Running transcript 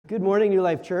Good morning, New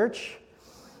Life Church.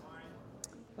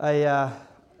 I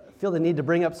feel the need to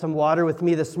bring up some water with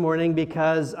me this morning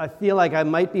because I feel like I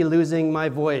might be losing my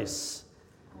voice.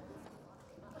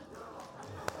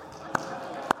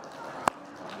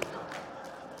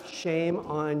 Shame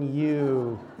on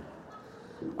you.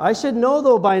 I should know,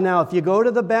 though, by now, if you go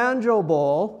to the Banjo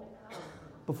Bowl,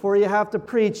 before you have to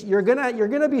preach, you're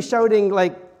gonna be shouting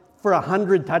like for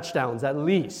 100 touchdowns at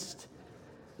least.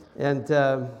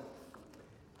 And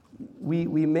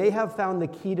we may have found the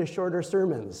key to shorter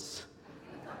sermons.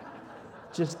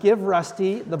 Just give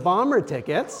Rusty the Bomber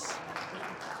tickets.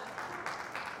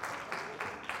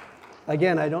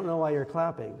 Again, I don't know why you're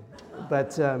clapping,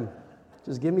 but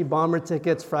just give me Bomber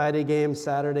tickets, Friday games,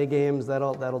 Saturday games.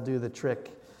 That'll do the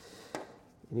trick.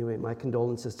 Anyway, my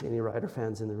condolences to any Rider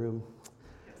fans in the room.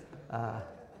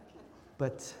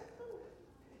 But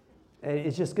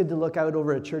it's just good to look out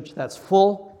over a church that's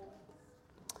full.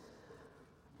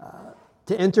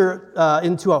 To enter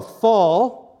into a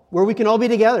fall where we can all be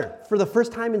together for the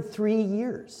first time in 3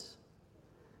 years.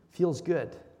 Feels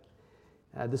good.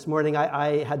 This morning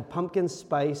I had pumpkin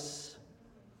spice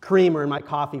creamer in my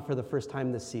coffee for the first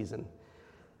time this season.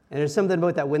 And there's something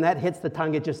about that. When that hits the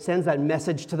tongue, it just sends that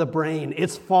message to the brain.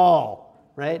 It's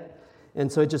fall, right?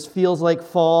 And so it just feels like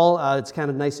fall. It's kind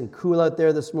of nice and cool out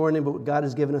there this morning, but God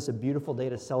has given us a beautiful day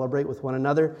to celebrate with one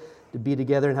another, to be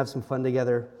together and have some fun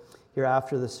together here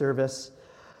after the service.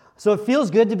 So it feels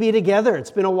good to be together.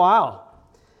 It's been a while.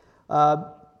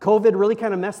 COVID really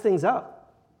kind of messed things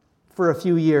up for a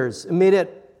few years. It made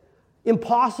it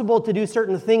impossible to do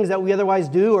certain things that we otherwise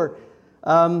do, or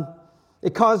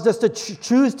it caused us to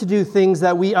choose to do things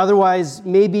that we otherwise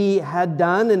maybe had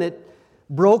done, and it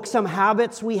broke some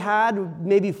habits we had,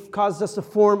 maybe caused us to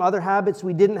form other habits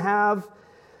we didn't have.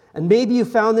 And maybe you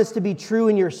found this to be true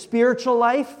in your spiritual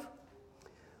life,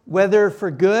 whether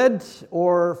for good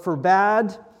or for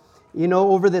bad. You know,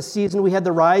 over this season, we had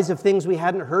the rise of things we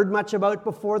hadn't heard much about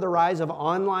before, the rise of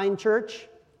online church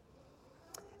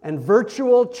and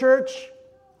virtual church.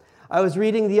 I was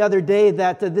reading the other day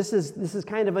that this is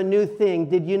kind of a new thing.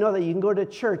 Did you know that you can go to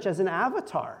church as an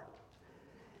avatar?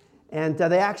 And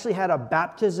they actually had a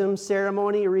baptism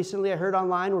ceremony recently, I heard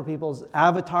online, where people's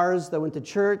avatars that went to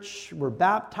church were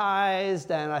baptized.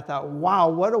 And I thought, wow,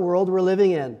 what a world we're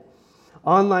living in.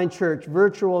 Online church,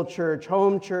 virtual church,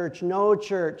 home church, no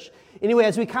church. Anyway,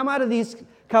 as we come out of these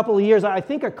couple of years, I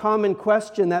think a common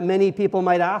question that many people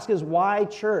might ask is, why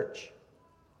church?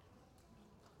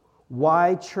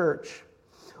 Why church?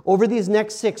 Over these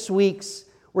next 6 weeks,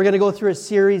 we're going to go through a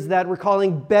series that we're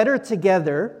calling Better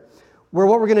Together, where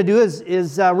what we're going to do is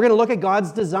we're going to look at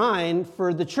God's design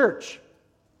for the church.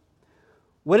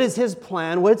 What is His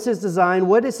plan? What's His design?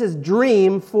 What is His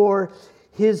dream for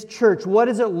His church? What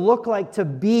does it look like to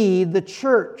be the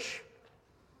church?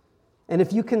 And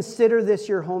if you consider this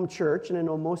your home church, and I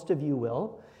know most of you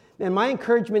will, and my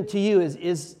encouragement to you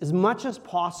is as much as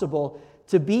possible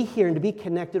to be here and to be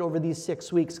connected over these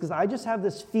 6 weeks, because I just have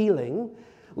this feeling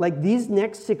like these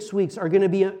next 6 weeks are going to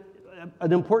be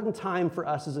an important time for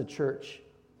us as a church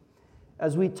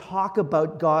as we talk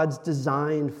about God's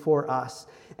design for us.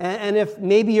 And if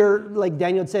maybe you're, like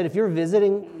Daniel said, if you're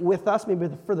visiting with us, maybe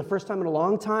for the first time in a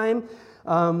long time,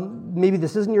 maybe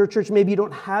this isn't your church, maybe you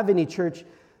don't have any church,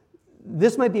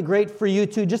 this might be great for you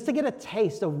too, just to get a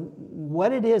taste of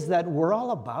what it is that we're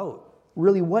all about.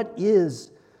 Really, what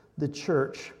is the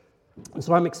church? And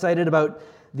so I'm excited about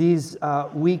these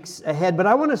weeks ahead. But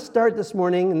I want to start this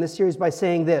morning in this series by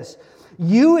saying this.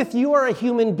 You, if you are a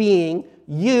human being,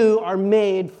 you are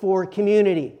made for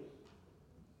community.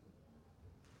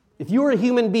 If you are a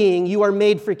human being, you are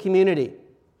made for community.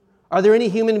 Are there any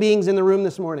human beings in the room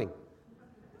this morning?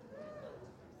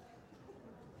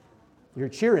 You're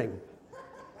cheering.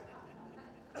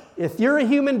 If you're a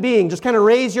human being, just kind of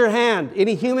raise your hand.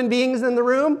 Any human beings in the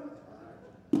room?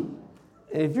 And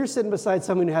if you're sitting beside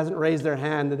someone who hasn't raised their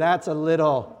hand, that's a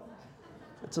little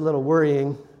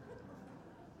worrying.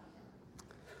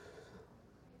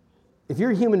 If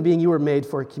you're a human being, you were made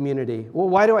for community. Well,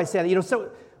 why do I say that?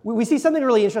 So we see something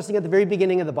really interesting at the very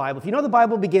beginning of the Bible. If you know the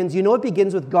Bible begins, you know it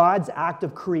begins with God's act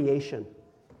of creation.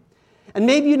 And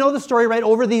maybe you know the story, right?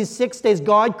 Over these 6 days,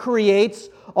 God creates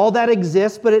all that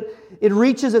exists, but it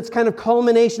reaches its kind of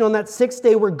culmination on that 6th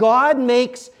day where God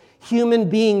makes human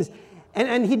beings.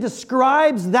 And He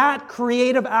describes that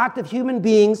creative act of human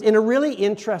beings in a really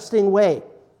interesting way.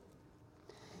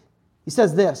 He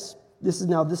says this. This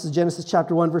is Genesis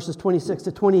chapter 1, verses 26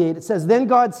 to 28. It says, "Then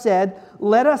God said,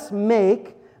 'Let us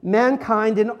make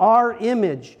mankind in our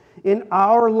image, in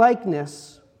our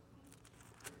likeness.'"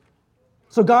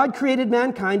 So God created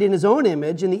mankind in his own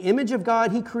image. In the image of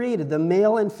God, he created them,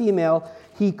 male and female,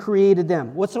 he created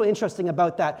them. What's so interesting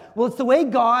about that? Well, it's the way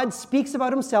God speaks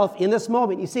about himself in this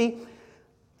moment. You see,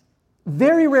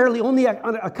 very rarely, only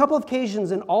on a couple of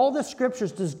occasions in all the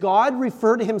scriptures, does God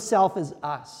refer to himself as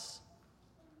us.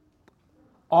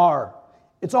 Our.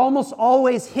 It's almost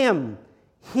always him,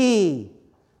 he,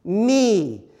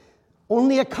 me.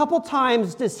 Only a couple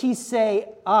times does he say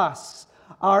us.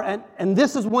 And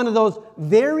this is one of those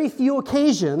very few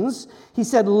occasions. He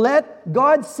said,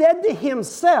 God said to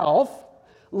himself,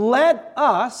 let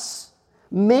us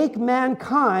make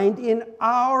mankind in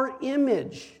our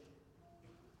image,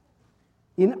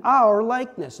 in our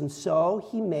likeness. And so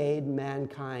he made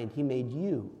mankind. He made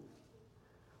you.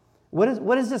 What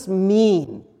does this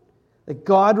mean? That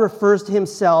God refers to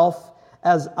himself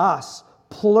as us,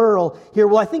 plural here.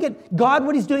 Well, I think God,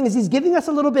 what he's doing is he's giving us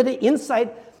a little bit of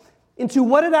insight into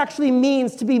what it actually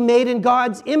means to be made in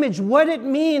God's image, what it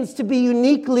means to be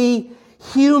uniquely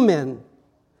human.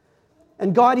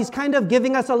 And God, he's kind of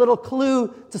giving us a little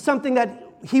clue to something that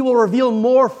he will reveal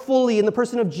more fully in the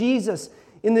person of Jesus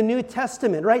in the New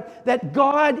Testament, right? That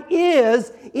God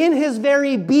is, in his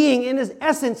very being, in his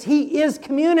essence, he is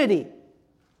community.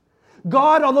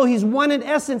 God, although he's one in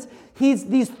essence, he's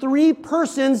these three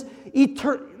persons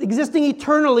existing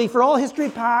eternally for all history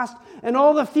past and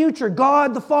all the future.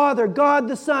 God the Father, God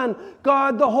the Son,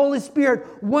 God the Holy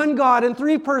Spirit, one God in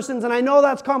three persons. And I know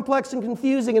that's complex and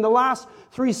confusing. In the last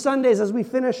 3 Sundays, as we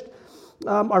finished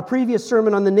our previous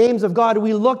sermon on the names of God,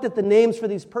 we looked at the names for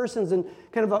these persons and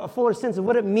kind of a fuller sense of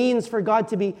what it means for God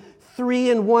to be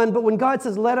three in one. But when God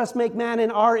says, let us make man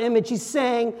in our image, he's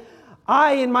saying,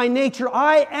 I, in my nature,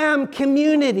 I am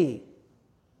community.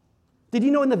 Did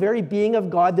you know in the very being of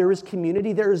God there is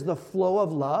community? There is the flow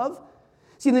of love.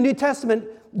 See, in the New Testament,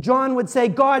 John would say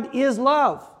God is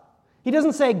love. He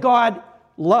doesn't say God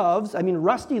loves. I mean,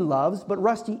 Rusty loves, but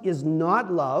Rusty is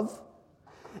not love.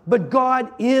 But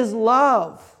God is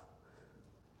love.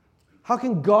 How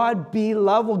can God be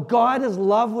love? Well, God is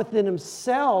love within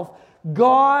himself.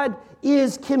 God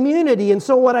is community. And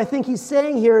so what I think he's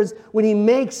saying here is when he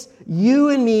makes you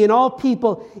and me and all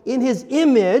people in his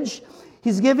image,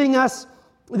 he's giving us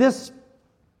this,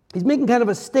 he's making kind of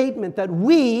a statement that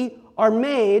we are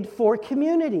made for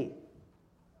community.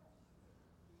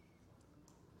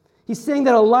 He's saying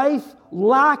that a life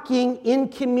lacking in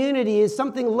community is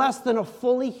something less than a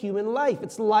fully human life.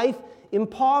 It's life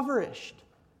impoverished.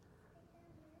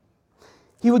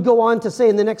 He would go on to say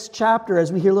in the next chapter,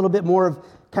 as we hear a little bit more of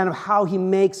kind of how he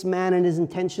makes man and his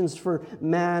intentions for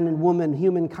man and woman,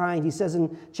 humankind. He says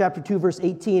in chapter 2, verse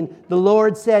 18, the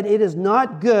Lord said, it is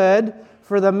not good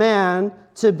for the man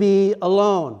to be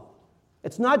alone.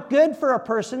 It's not good for a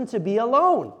person to be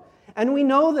alone. And we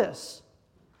know this.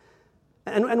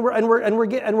 And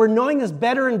we're knowing this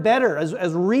better and better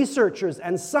as researchers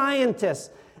and scientists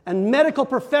and medical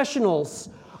professionals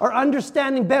are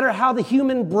understanding better how the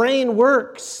human brain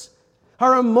works, how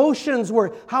our emotions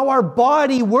work, how our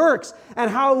body works,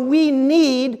 and how we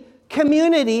need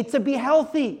community to be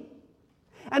healthy.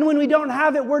 And when we don't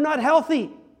have it, we're not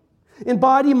healthy in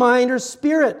body, mind, or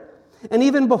spirit. And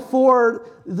even before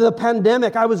the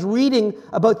pandemic, I was reading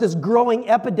about this growing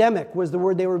epidemic, was the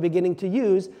word they were beginning to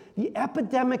use, the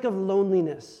epidemic of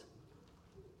loneliness.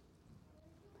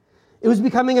 It was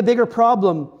becoming a bigger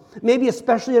problem, maybe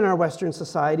especially in our Western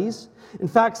societies. In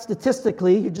fact,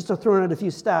 statistically, just to throw out a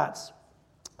few stats,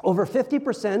 over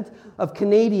 50% of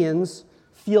Canadians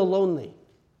feel lonely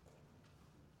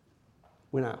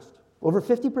when asked. Over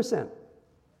 50%.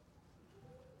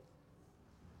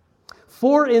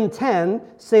 4 in 10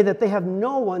 say that they have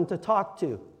no one to talk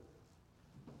to.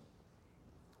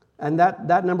 And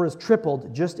that number has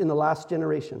tripled just in the last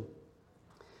generation.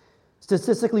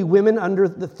 Statistically, women under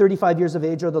the 35 years of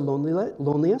age are the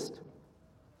loneliest.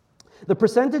 The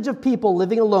percentage of people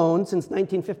living alone since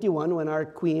 1951, when our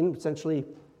queen essentially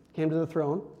came to the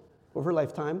throne over her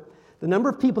lifetime, the number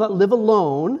of people that live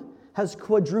alone has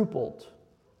quadrupled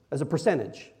as a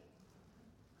percentage.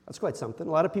 That's quite something. A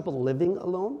lot of people living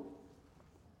alone.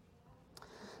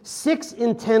 6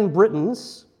 in 10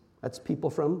 Britons, that's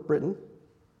people from Britain,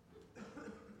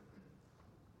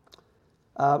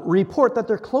 report that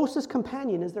their closest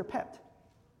companion is their pet.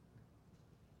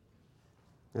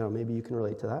 Now, maybe you can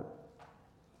relate to that.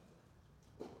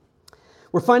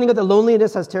 We're finding out that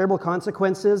loneliness has terrible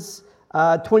consequences.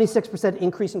 26%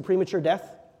 increase in premature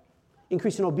death,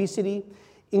 increase in obesity,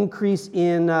 increase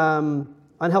in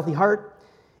unhealthy heart,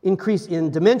 increase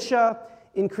in dementia,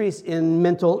 increase in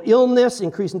mental illness,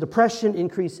 increase in depression,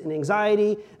 increase in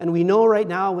anxiety. And we know right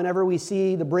now, whenever we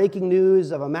see the breaking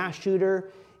news of a mass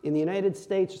shooter in the United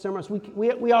States or somewhere else,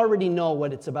 we already know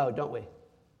what it's about, don't we?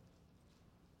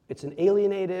 It's an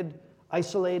alienated,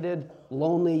 isolated,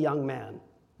 lonely young man.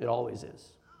 It always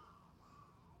is.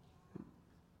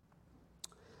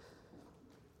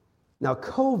 Now,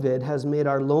 COVID has made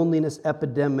our loneliness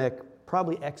epidemic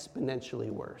probably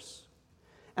exponentially worse.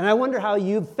 And I wonder how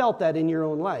you've felt that in your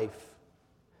own life.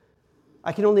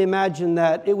 I can only imagine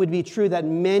that it would be true that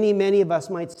many, many of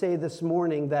us might say this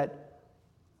morning that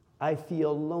I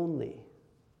feel lonely.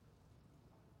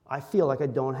 I feel like I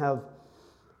don't have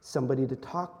somebody to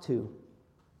talk to.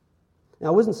 Now,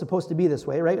 it wasn't supposed to be this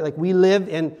way, right? Like, we live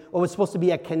in what was supposed to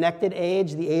be a connected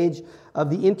age, the age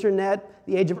of the internet,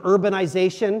 the age of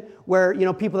urbanization, where,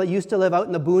 people that used to live out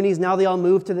in the boonies, now they all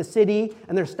move to the city,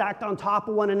 and they're stacked on top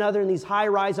of one another in these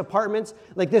high-rise apartments.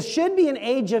 Like, this should be an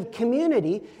age of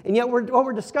community, and yet what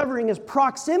we're discovering is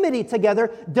proximity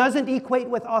together doesn't equate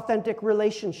with authentic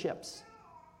relationships.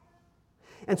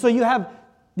 And so you have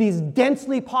these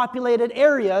densely populated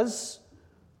areas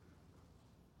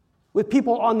with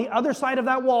people on the other side of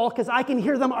that wall, because I can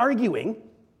hear them arguing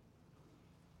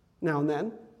now and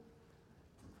then.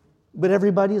 But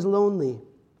everybody's lonely.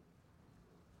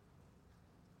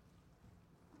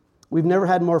 We've never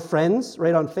had more friends,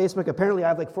 right, on Facebook. Apparently I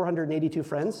have like 482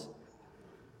 friends,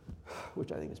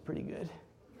 which I think is pretty good,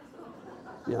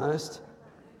 to be honest.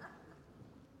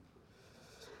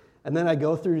 And then I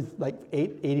go through like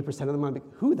 80% of them, I'm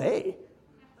like, who are they?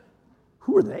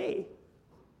 Who are they?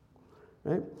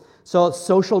 Right? So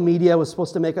social media was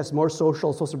supposed to make us more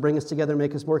social, supposed to bring us together,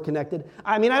 make us more connected.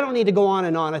 I mean, I don't need to go on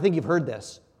and on. I think you've heard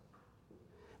this.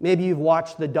 Maybe you've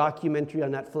watched the documentary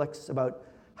on Netflix about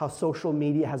how social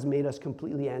media has made us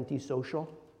completely antisocial.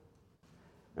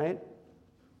 Right?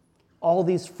 All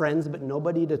these friends, but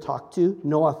nobody to talk to,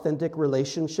 no authentic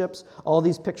relationships, all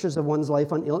these pictures of one's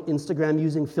life on Instagram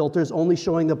using filters, only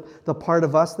showing the part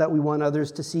of us that we want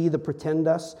others to see, the pretend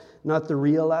us, not the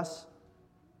real us.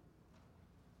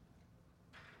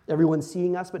 Everyone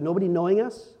seeing us, but nobody knowing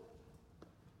us.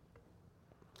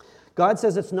 God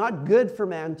says it's not good for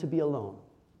man to be alone.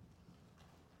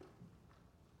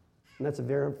 And that's a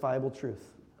verifiable truth.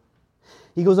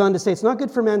 He goes on to say, it's not good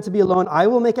for man to be alone. I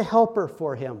will make a helper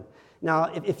for him.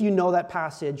 Now, if you know that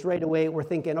passage, right away we're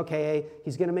thinking, okay,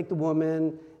 he's going to make the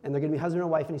woman, and they're going to be husband and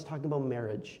wife, and he's talking about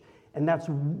marriage. And that's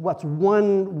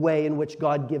one way in which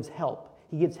God gives help.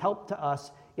 He gives help to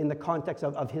us in the context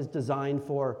of his design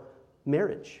for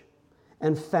marriage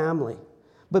and family.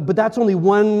 But that's only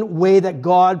one way that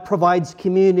God provides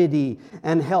community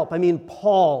and help. I mean,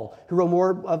 Paul, who wrote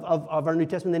more of our New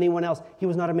Testament than anyone else, he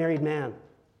was not a married man.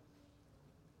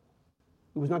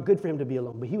 It was not good for him to be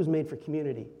alone, but he was made for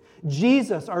community.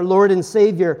 Jesus, our Lord and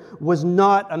Savior, was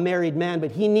not a married man,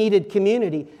 but he needed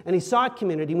community, and he sought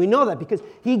community. We know that because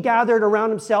he gathered around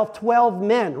himself 12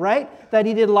 men, right, that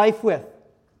he did life with,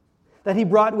 that he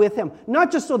brought with him.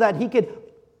 Not just so that he could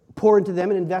pour into them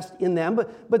and invest in them,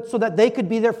 but so that they could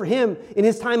be there for him in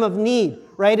his time of need,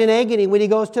 right, in agony, when he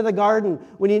goes to the garden,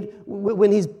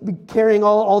 when he's carrying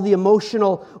all the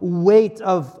emotional weight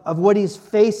of what he's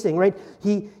facing, right?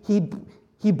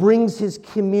 He brings his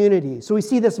community. So we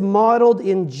see this modeled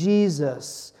in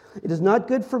Jesus. It is not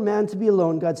good for man to be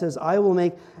alone. God says, I will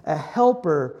make a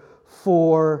helper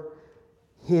for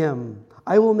him.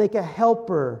 I will make a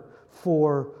helper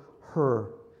for her,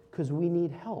 because we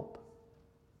need help.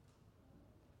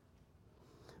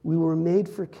 We were made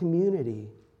for community.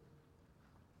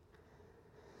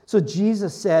 So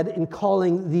Jesus said, in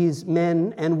calling these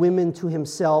men and women to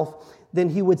himself, then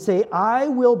he would say, I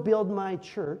will build my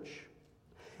church,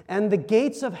 and the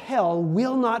gates of hell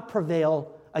will not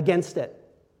prevail against it.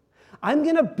 I'm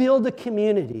going to build a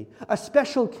community, a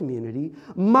special community,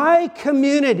 my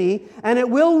community, and it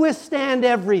will withstand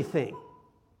everything.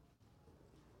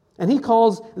 And he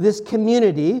calls this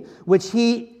community, which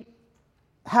he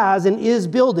has and is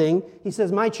building, he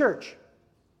says, my church.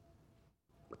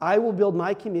 I will build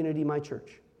my community, my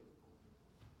church.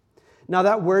 Now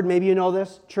that word, maybe you know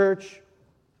this, church,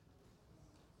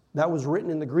 that was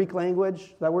written in the Greek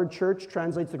language. That word church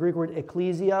translates the Greek word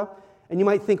ecclesia. And you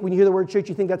might think, when you hear the word church,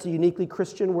 you think that's a uniquely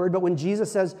Christian word. But when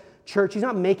Jesus says church, he's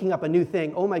not making up a new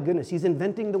thing. Oh my goodness, he's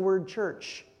inventing the word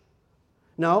church.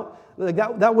 No,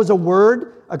 that was a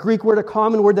word, a Greek word, a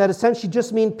common word that essentially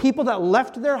just means people that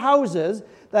left their houses,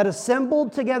 that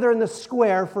assembled together in the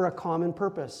square for a common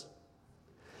purpose.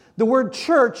 The word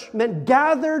church meant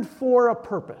gathered for a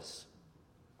purpose.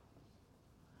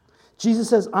 Jesus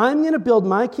says, I'm going to build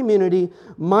my community,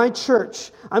 my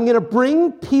church. I'm going to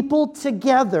bring people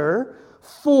together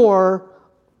for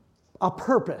a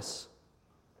purpose.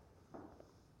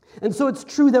 And so it's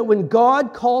true that when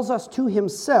God calls us to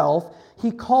himself,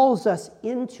 he calls us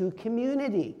into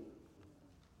community.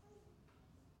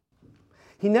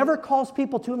 He never calls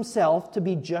people to himself to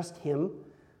be just him,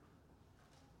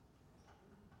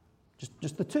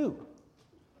 just the two.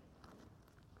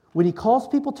 When he calls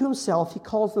people to himself, he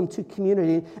calls them to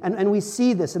community. And we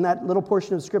see this in that little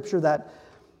portion of Scripture that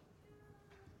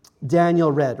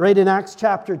Daniel read, right in Acts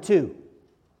chapter 2.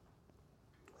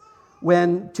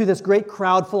 When to this great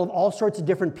crowd full of all sorts of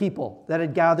different people that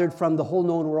had gathered from the whole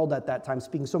known world at that time,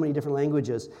 speaking so many different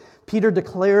languages, Peter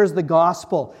declares the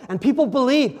gospel. And people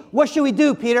believe. What should we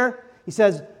do, Peter? He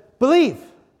says, believe,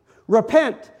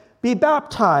 repent, be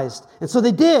baptized. And so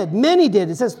they did. Many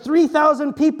did. It says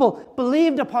 3,000 people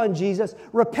believed upon Jesus,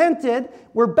 repented,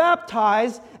 were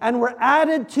baptized, and were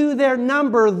added to their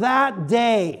number that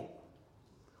day.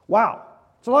 Wow.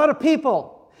 It's a lot of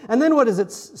people. And then what does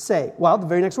it say? Well, the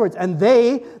very next words. And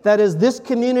they, that is this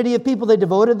community of people, they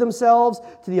devoted themselves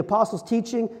to the apostles'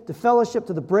 teaching, to fellowship,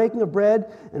 to the breaking of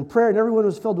bread and prayer. And everyone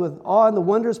was filled with awe and the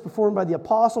wonders performed by the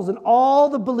apostles. And all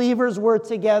the believers were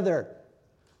together.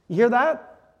 You hear that?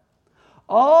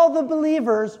 All the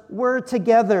believers were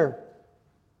together.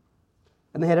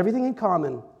 And they had everything in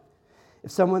common.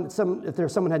 If someone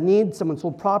had need, someone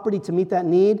sold property to meet that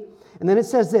need. And then it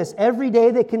says this, every day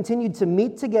they continued to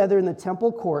meet together in the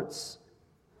temple courts.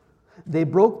 They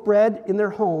broke bread in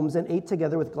their homes and ate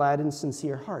together with glad and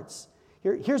sincere hearts.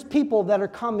 Here's people that are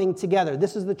coming together.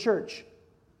 This is the church.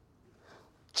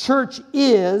 Church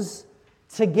is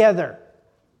together.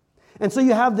 And so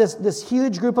you have this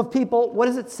huge group of people. What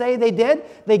does it say they did?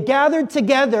 They gathered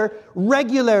together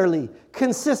regularly,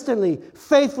 consistently,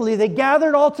 faithfully. They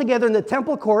gathered all together in the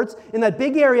temple courts, in that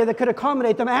big area that could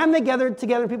accommodate them, and they gathered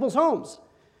together in people's homes.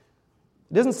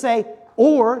 It doesn't say,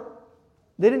 or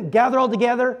they didn't gather all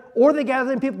together, or they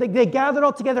gathered in people. They gathered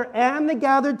all together, and they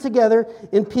gathered together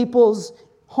in people's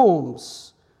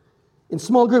homes. In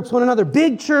small groups, one another.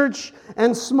 Big church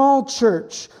and small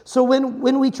church. So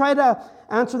when we try to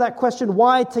answer that question,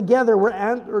 why together,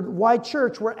 or why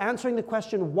church, we're answering the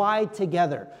question, why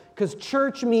together? Because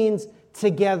church means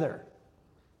together.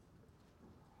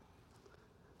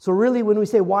 So really, when we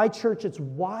say why church, it's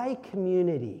why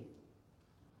community.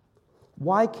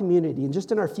 Why community? And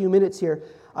just in our few minutes here,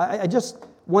 I just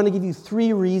want to give you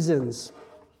 3 reasons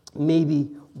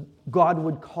maybe God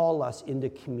would call us into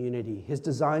community, his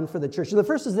design for the church. And the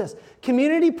first is this: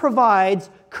 community provides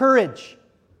courage.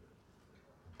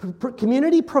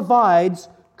 Community provides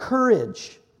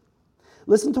courage.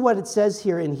 Listen to what it says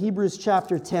here in Hebrews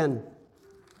chapter 10,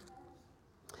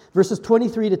 verses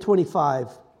 23 to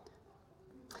 25.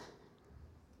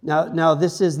 Now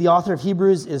this is the author of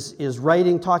Hebrews is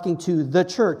writing, talking to the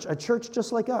church, a church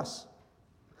just like us.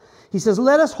 He says,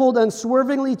 "Let us hold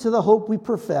unswervingly to the hope we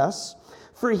profess,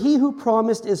 for he who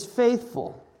promised is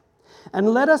faithful.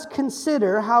 And let us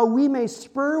consider how we may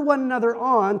spur one another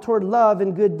on toward love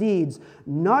and good deeds,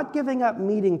 not giving up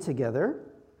meeting together,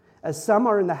 as some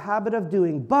are in the habit of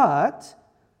doing, but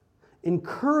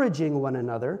encouraging one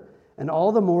another, and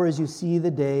all the more as you see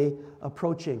the day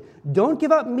approaching." Don't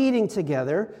give up meeting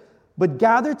together, but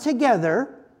gather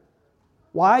together.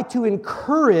 Why? To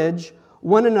encourage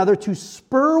one another, to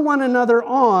spur one another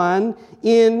on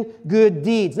in good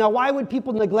deeds. Now, why would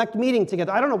people neglect meeting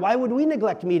together? I don't know. Why would we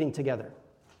neglect meeting together?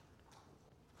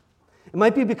 It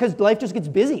might be because life just gets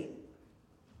busy.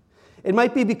 It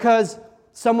might be because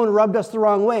someone rubbed us the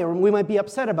wrong way, or we might be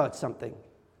upset about something,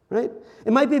 right?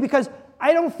 It might be because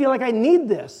I don't feel like I need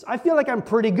this. I feel like I'm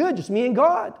pretty good, just me and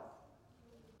God.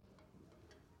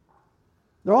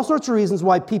 There are all sorts of reasons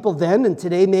why people then and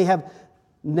today may have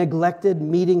neglected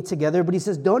meeting together. But he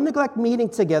says, don't neglect meeting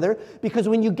together, because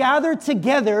when you gather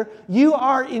together, you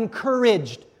are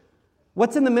encouraged.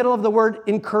 What's in the middle of the word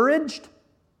encouraged?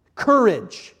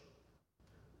 Courage.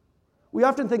 We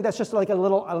often think that's just like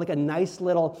a nice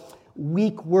little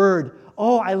weak word.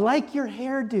 Oh, I like your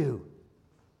hairdo.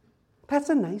 That's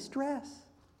a nice dress.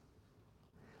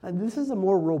 And this is a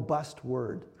more robust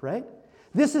word, right?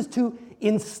 This is to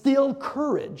instill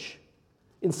courage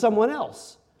in someone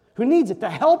else who needs it, to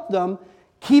help them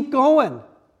keep going,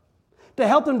 to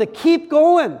help them to keep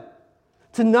going,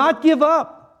 to not give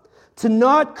up, to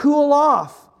not cool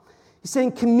off. He's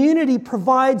saying community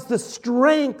provides the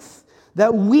strength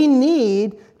that we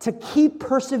need to keep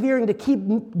persevering, to keep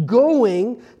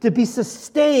going, to be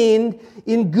sustained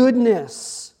in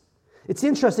goodness. It's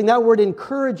interesting, that word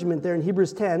encouragement there in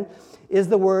Hebrews 10 is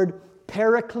the word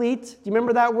paraclete. Do you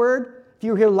remember that word? If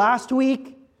you were here last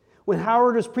week, when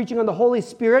Howard was preaching on the Holy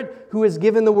Spirit, who is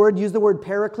given the word, used the word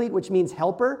paraclete, which means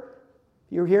helper.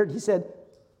 You were here, he said,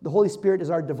 the Holy Spirit is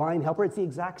our divine helper. It's the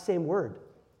exact same word.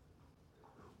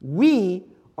 We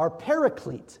are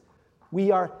paraclete.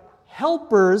 We are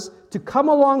helpers to come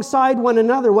alongside one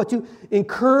another, what to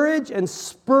encourage and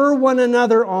spur one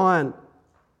another on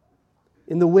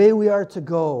in the way we are to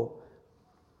go.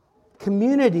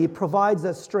 Community provides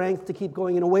us strength to keep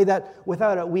going in a way that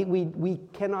without it we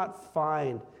cannot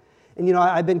find. And you know,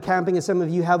 I've been camping, as some of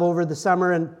you have over the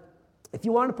summer, and if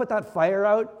you want to put that fire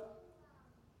out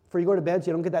before you go to bed so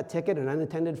you don't get that ticket, an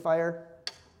unattended fire,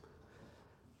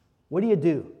 what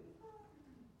do?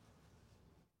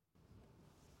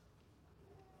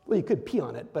 Well, you could pee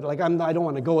on it, but I don't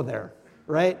want to go there,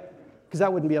 right? Because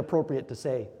that wouldn't be appropriate to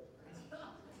say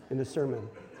in a sermon.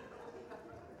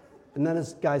 And none of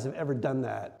us guys have ever done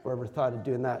that or ever thought of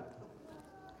doing that.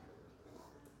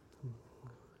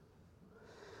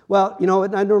 Well, you know,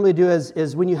 what I normally do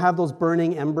is when you have those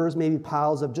burning embers, maybe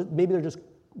piles of, maybe they're just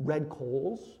red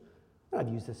coals. I've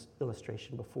used this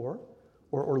illustration before.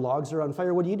 Or logs are on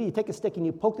fire. What do? You take a stick and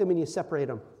you poke them and you separate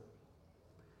them.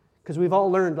 Because we've all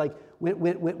learned, like,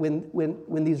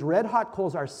 when these red hot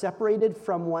coals are separated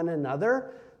from one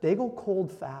another, they go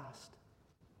cold fast.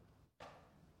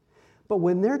 But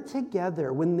when they're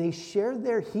together, when they share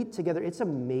their heat together, it's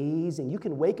amazing. You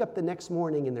can wake up the next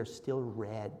morning and they're still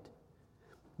red.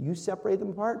 You separate them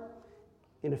apart,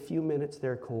 in a few minutes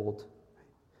they're cold.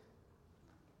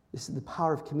 This is the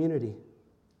power of community.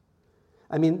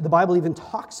 I mean, the Bible even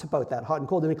talks about that, hot and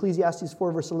cold. In Ecclesiastes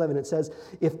 4, verse 11, it says,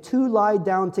 if two lie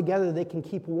down together, they can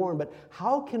keep warm, but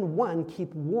how can one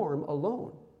keep warm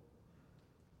alone?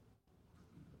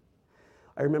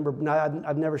 I remember,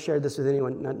 I've never shared this with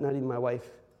anyone, not even my wife.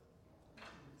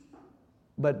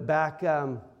 But back,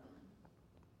 because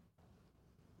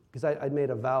I'd made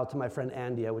a vow to my friend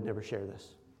Andy, I would never share this.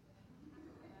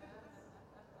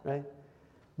 Right?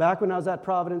 Back when I was at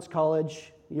Providence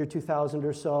College, year 2000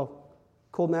 or so,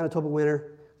 cold Manitoba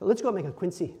winter, let's go make a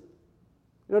quincy. You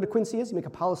know what a quincy is? You make a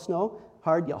pile of snow,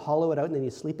 hard, you hollow it out, and then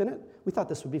you sleep in it. We thought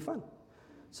this would be fun.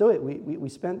 So we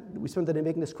spent the day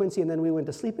making this quincy, and then we went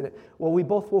to sleep in it. Well, we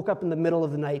both woke up in the middle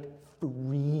of the night,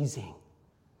 freezing.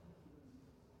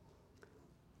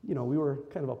 You know, we were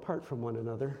kind of apart from one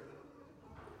another.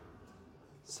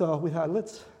 So we thought,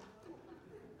 let's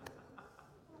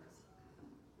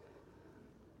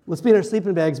be in our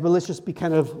sleeping bags, but let's just be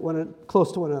kind of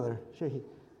close to one another.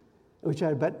 We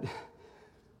tried, but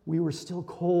we were still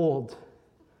cold.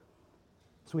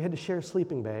 So we had to share a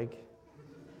sleeping bag.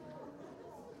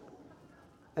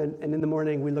 And in the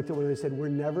morning, we looked at one another and said, we're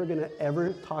never going to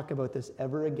ever talk about this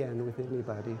ever again with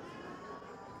anybody.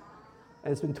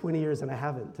 And it's been 20 years, and I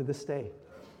haven't to this day.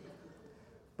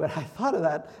 But I thought of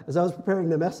that as I was preparing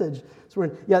the message.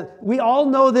 We all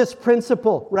know this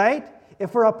principle, right?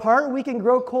 If we're apart, we can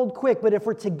grow cold quick. But if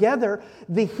we're together,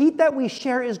 the heat that we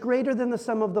share is greater than the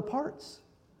sum of the parts.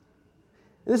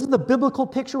 And this is the biblical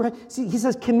picture. See, he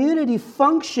says community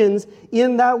functions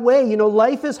in that way. You know,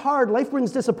 life is hard. Life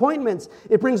brings disappointments.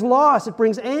 It brings loss. It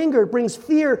brings anger. It brings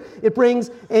fear. It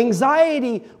brings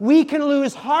anxiety. We can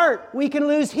lose heart. We can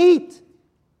lose heat.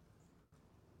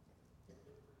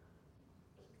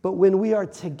 But when we are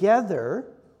together,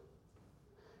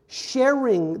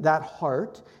 sharing that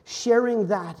heart, sharing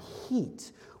that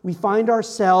heat, we find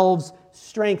ourselves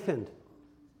strengthened.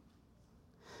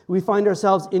 We find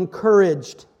ourselves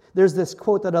encouraged. There's this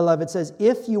quote that I love. It says,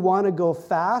 if you want to go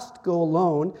fast, go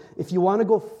alone. If you want to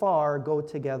go far, go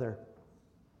together.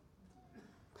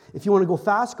 If you want to go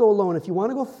fast, go alone. If you want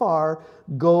to go far,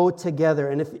 go together.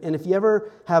 And if you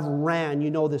ever have ran,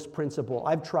 you know this principle.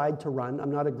 I've tried to run.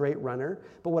 I'm not a great runner.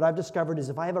 But what I've discovered is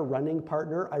if I have a running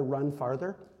partner, I run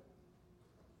farther.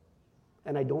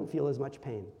 And I don't feel as much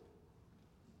pain.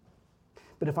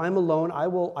 But if I'm alone, I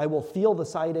will feel the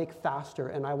side ache faster,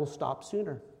 and I will stop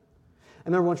sooner. I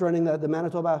remember once running the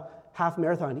Manitoba half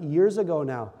marathon years ago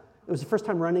now. It was the first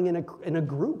time running in a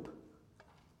group.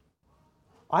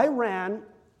 I ran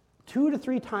 2 to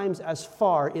 3 times as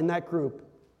far in that group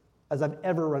as I've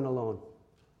ever run alone.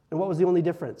 And what was the only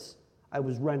difference? I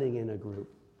was running in a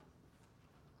group.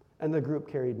 And the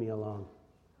group carried me along.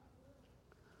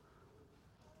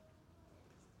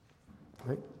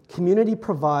 Right? Community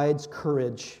provides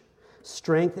courage,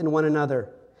 strength in one another.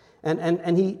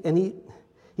 And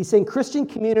he's saying Christian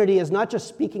community is not just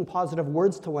speaking positive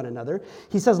words to one another.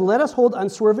 He says, let us hold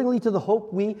unswervingly to the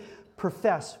hope we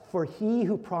profess, for he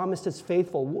who promised is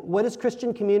faithful. What is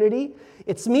Christian community?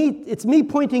 It's me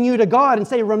pointing you to God and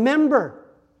say, remember.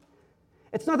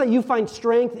 It's not that you find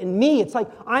strength in me. It's like,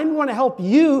 I'm going to help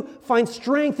you find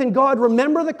strength in God.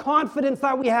 Remember the confidence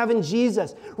that we have in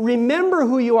Jesus. Remember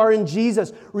who you are in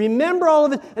Jesus. Remember all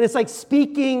of it. And it's like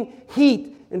speaking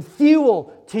heat and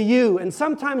fuel to you. And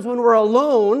sometimes when we're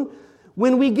alone,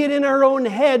 When we get in our own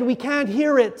head, we can't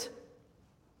hear it.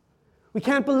 We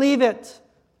can't believe it.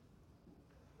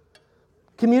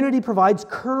 Community provides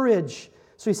courage.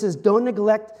 So he says, don't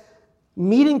neglect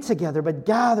meeting together, but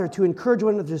gather to encourage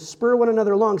one another, to spur one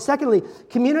another along. Secondly,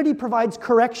 community provides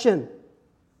correction.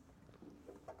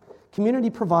 Community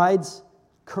provides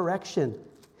correction.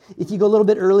 If you go a little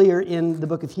bit earlier in the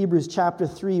book of Hebrews, chapter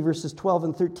 3, verses 12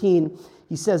 and 13,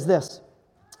 he says this,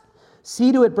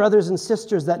 see to it, brothers and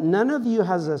sisters, that none of you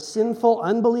has a sinful,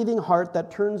 unbelieving heart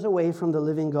that turns away from the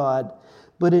living God,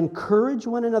 but encourage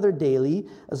one another daily,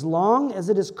 as long as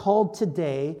it is called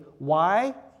today.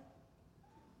 Why?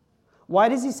 Why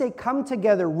does he say come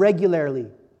together regularly,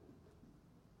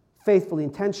 faithfully,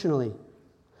 intentionally?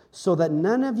 So that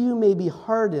none of you may be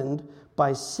hardened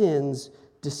by sin's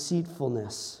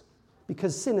deceitfulness.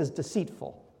 Because sin is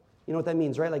deceitful. You know what that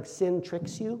means, right? Like sin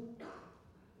tricks you.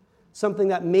 Something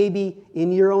that maybe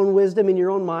in your own wisdom, in your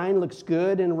own mind, looks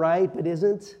good and right, but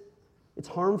isn't. It's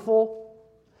harmful.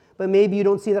 But maybe you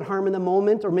don't see that harm in the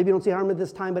moment, or maybe you don't see harm at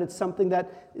this time, but it's something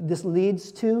that this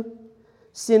leads to.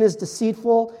 Sin is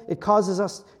deceitful. It causes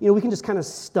us, we can just kind of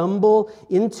stumble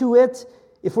into it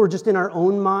if we're just in our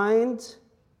own mind,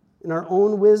 in our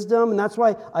own wisdom. And that's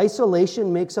why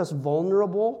isolation makes us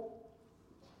vulnerable.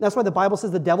 That's why the Bible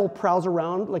says the devil prowls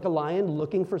around like a lion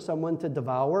looking for someone to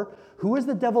devour. Who is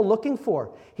the devil looking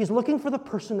for? He's looking for the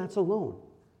person that's alone.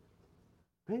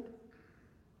 Right?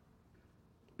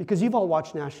 Because you've all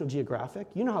watched National Geographic.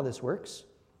 You know how this works.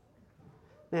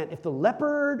 Man, if the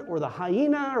leopard or the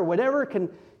hyena or whatever can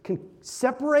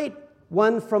separate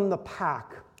one from the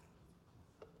pack,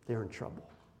 they're in trouble.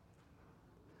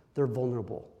 They're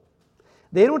vulnerable.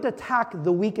 They don't attack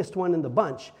the weakest one in the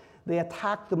bunch. They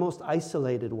attack the most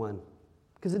isolated one.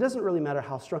 Because it doesn't really matter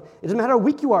how strong. It doesn't matter how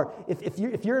weak you are. If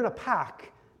you're in a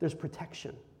pack, there's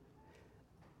protection.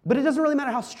 But it doesn't really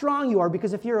matter how strong you are,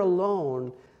 because if you're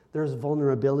alone, there's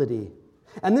vulnerability.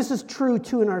 And this is true,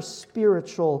 too, in our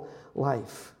spiritual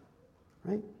life.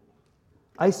 Right?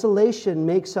 Isolation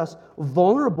makes us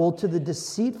vulnerable to the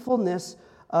deceitfulness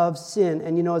of sin.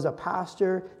 And as a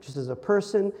pastor, just as a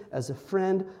person, as a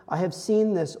friend, I have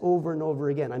seen this over and over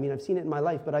again. I mean, I've seen it in my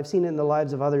life, but I've seen it in the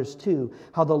lives of others too.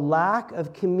 How the lack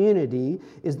of community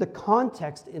is the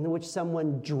context in which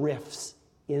someone drifts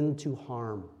into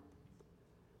harm.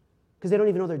 Because they don't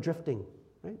even know they're drifting,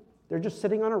 right? They're just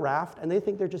sitting on a raft, and they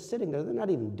think they're just sitting there. They're not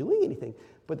even doing anything,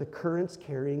 but the current's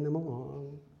carrying them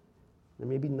along. They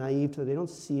may be naive, so they don't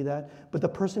see that. But the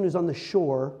person who's on the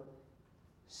shore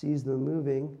sees them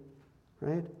moving,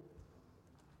 right?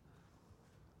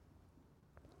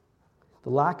 The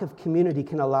lack of community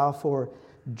can allow for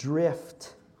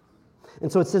drift. And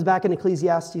so it says back in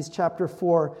Ecclesiastes chapter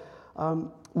 4,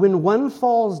 when one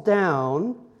falls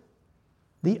down,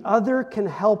 the other can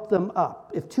help them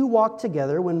up. If two walk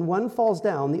together, when one falls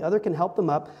down, the other can help them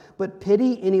up, but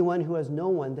pity anyone who has no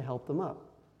one to help them up.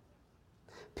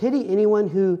 Pity anyone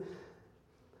who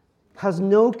has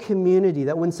no community,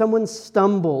 that when someone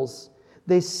stumbles,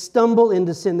 they stumble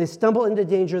into sin, they stumble into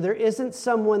danger. There isn't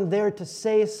someone there to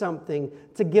say something,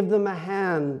 to give them a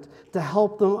hand, to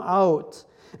help them out.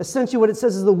 Essentially what it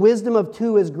says is the wisdom of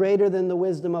two is greater than the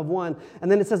wisdom of one. And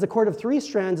then it says the cord of three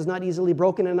strands is not easily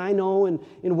broken. And I know in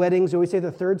weddings, we always say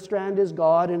the third strand is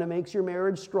God and it makes your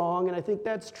marriage strong. And I think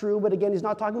that's true. But again, he's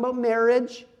not talking about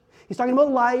marriage. He's talking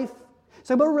about life. He's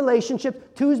talking about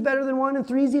relationship. Two is better than one and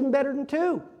three is even better than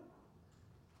two.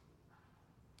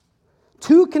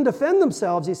 Two can defend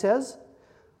themselves, he says,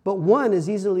 but one is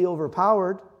easily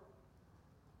overpowered.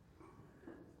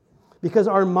 Because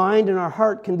our mind and our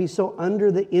heart can be so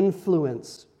under the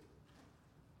influence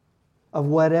of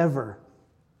whatever.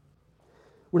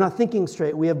 We're not thinking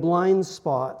straight. We have blind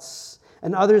spots.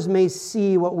 And others may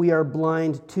see what we are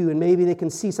blind to. And maybe they can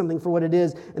see something for what it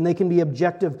is. And they can be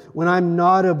objective when I'm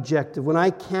not objective. When I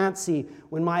can't see.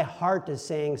 When my heart is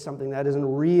saying something that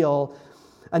isn't real.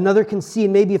 Another can see,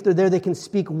 and maybe if they're there, they can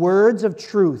speak words of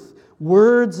truth.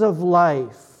 Words of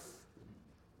life.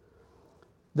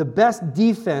 The best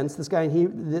defense, this guy,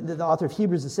 the author of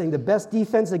Hebrews is saying, the best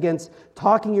defense against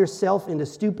talking yourself into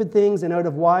stupid things and out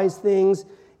of wise things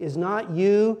is not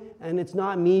you and it's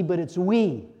not me, but it's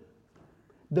we.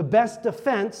 The best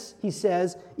defense, he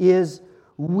says, is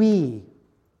we.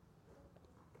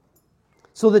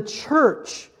 So the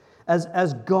church,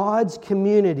 as God's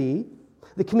community,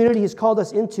 the community he's called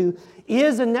us into,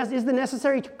 is the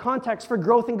necessary context for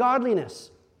growth in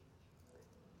godliness.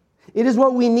 It is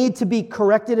what we need to be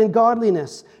corrected in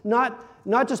godliness. Not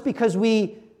just because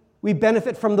we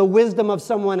benefit from the wisdom of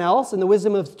someone else, and the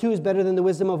wisdom of two is better than the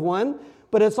wisdom of one,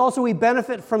 but it's also we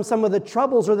benefit from some of the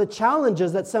troubles or the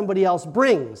challenges that somebody else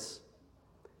brings.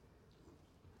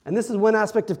 And this is one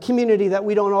aspect of community that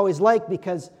we don't always like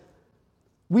because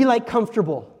we like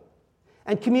comfortable.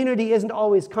 And community isn't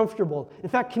always comfortable. In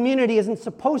fact, community isn't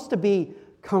supposed to be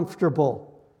comfortable.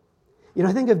 You know,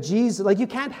 I think of Jesus, like you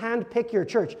can't handpick your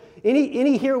church.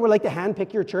 Any here would like to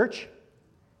handpick your church?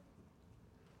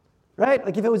 Right?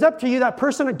 Like if it was up to you, that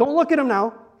person, don't look at them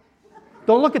now.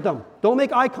 Don't look at them. Don't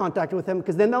make eye contact with them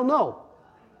because then they'll know.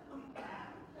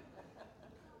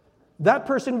 That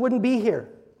person wouldn't be here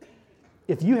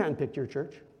if you handpicked your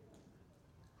church.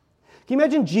 Can you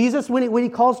imagine Jesus when he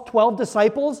calls 12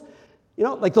 disciples? You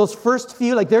know, like those first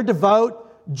few, like they're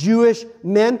devout Jewish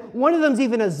men. One of them's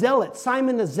even a zealot,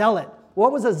 Simon the Zealot.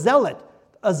 What was a zealot?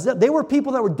 They were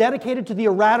people that were dedicated to the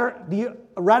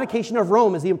eradication of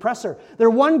Rome as the oppressor. Their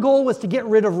one goal was to get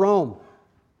rid of Rome.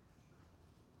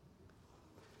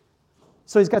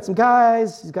 So he's got some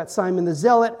guys, he's got Simon the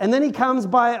Zealot, and then he comes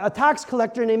by a tax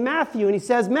collector named Matthew, and he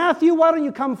says, Matthew, why don't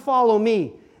you come follow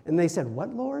me? And they said,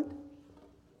 what, Lord?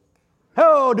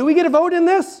 Oh, do we get a vote in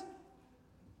this?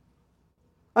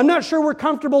 I'm not sure we're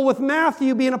comfortable with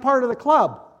Matthew being a part of the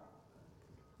club.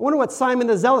 I wonder what Simon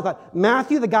the Zealot thought.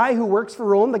 Matthew, the guy who works for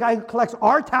Rome, the guy who collects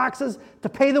our taxes to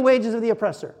pay the wages of the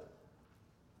oppressor.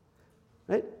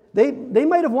 Right? They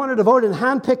might have wanted to vote in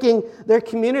handpicking their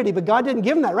community, but God didn't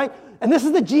give them that, right? And this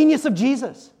is the genius of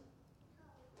Jesus.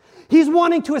 He's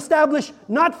wanting to establish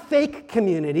not fake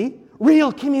community,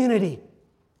 real community.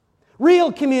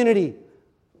 Real community,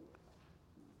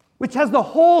 which has the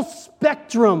whole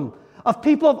spectrum of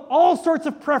people of all sorts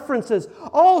of preferences,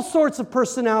 all sorts of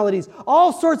personalities,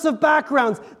 all sorts of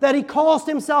backgrounds that he calls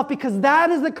to himself because that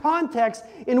is the context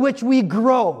in which we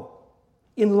grow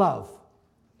in love.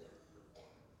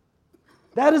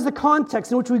 That is the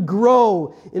context in which we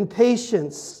grow in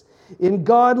patience, in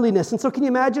godliness. And so can you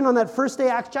imagine on that first day,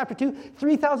 Acts chapter 2,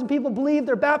 3,000 people believe,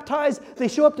 they're baptized, they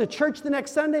show up to church the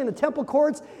next Sunday in the temple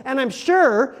courts, and I'm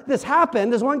sure this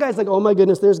happened. There's one guy's like, oh my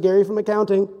goodness, there's Gary from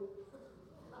accounting.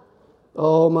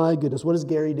 Oh my goodness, what is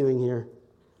Gary doing here?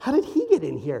 How did he get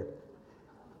in here?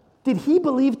 Did he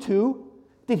believe too?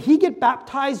 Did he get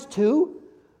baptized too?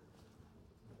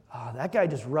 Oh, that guy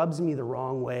just rubs me the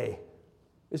wrong way.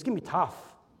 It's going to be tough.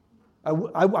 I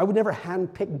would never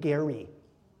handpick Gary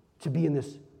to be in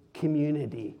this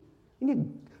community.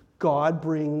 God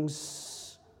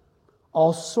brings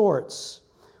all sorts,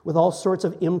 with all sorts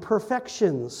of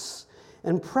imperfections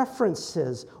and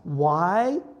preferences.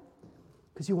 Why?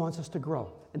 Because he wants us to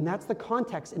grow. And that's the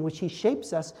context in which he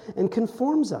shapes us and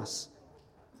conforms us.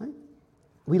 Right?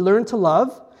 We learn to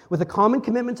love with a common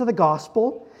commitment to the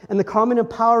gospel and the common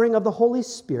empowering of the Holy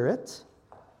Spirit.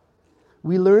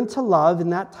 We learn to love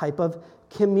in that type of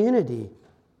community.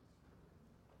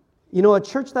 You know, a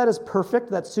church that is perfect,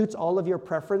 that suits all of your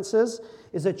preferences,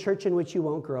 is a church in which you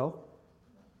won't grow.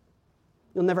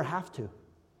 You'll never have to.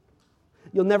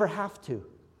 You'll never have to.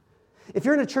 If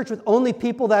you're in a church with only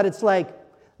people that it's like,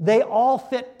 they all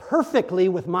fit perfectly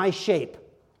with my shape,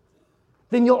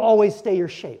 then you'll always stay your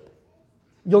shape.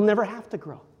 You'll never have to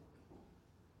grow.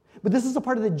 But this is a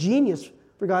part of the genius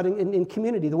for God in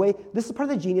community. This is part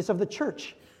of the genius of the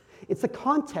church. It's the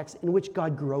context in which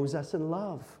God grows us in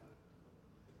love,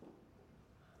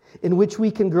 in which we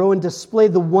can grow and display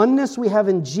the oneness we have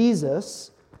in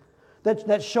Jesus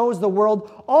that shows the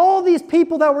world all these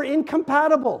people that were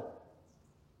incompatible.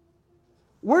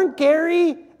 Weren't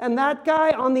Gary and that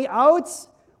guy on the outs?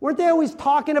 Weren't they always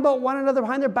talking about one another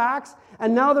behind their backs?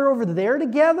 And now they're over there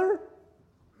together?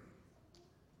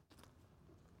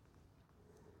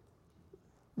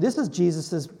 This is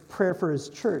Jesus' prayer for his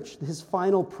church, his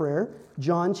final prayer,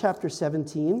 John chapter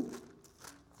 17.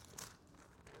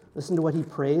 Listen to what he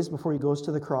prays before he goes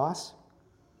to the cross.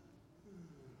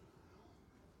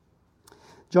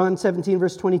 John 17,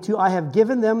 verse 22, I have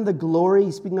given them the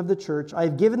glory, speaking of the church, I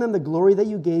have given them the glory that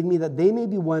you gave me, that they may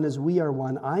be one as we are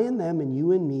one, I and them and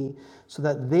you and me, so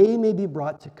that they may be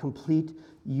brought to complete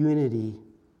unity.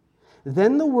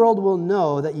 Then the world will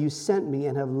know that you sent me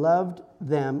and have loved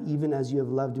them even as you have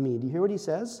loved me. Do you hear what he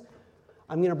says?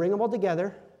 I'm going to bring them all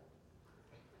together,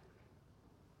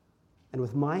 and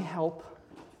with my help,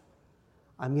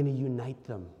 I'm going to unite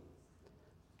them.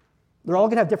 They're all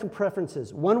going to have different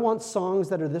preferences. One wants songs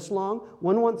that are this long.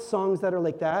 One wants songs that are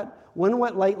like that. One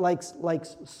likes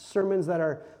sermons that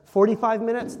are 45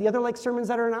 minutes. The other likes sermons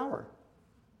that are an hour.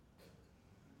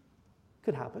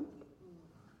 Could happen.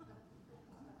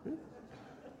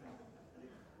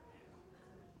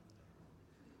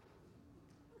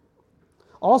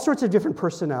 All sorts of different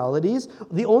personalities.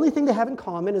 The only thing they have in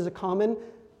common is a common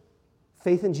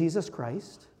faith in Jesus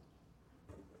Christ.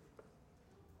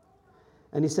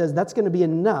 And he says that's going to be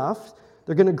enough.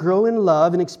 They're going to grow in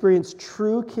love and experience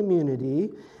true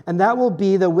community, and that will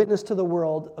be the witness to the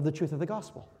world of the truth of the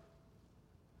gospel.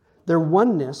 Their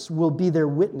oneness will be their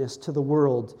witness to the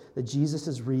world that Jesus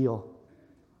is real.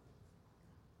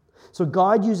 So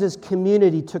God uses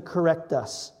community to correct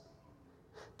us,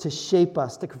 to shape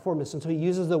us, to conform us. And so he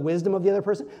uses the wisdom of the other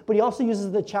person, but he also uses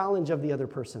the challenge of the other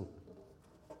person.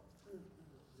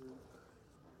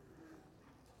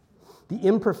 The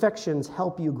imperfections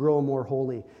help you grow more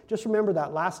holy. Just remember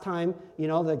that last time,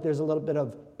 like there's a little bit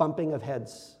of bumping of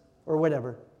heads or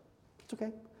whatever. It's okay.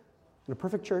 In a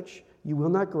perfect church, you will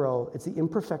not grow. It's the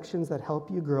imperfections that help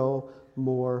you grow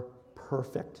more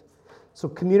perfect. So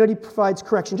community provides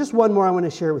correction. Just one more I want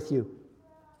to share with you.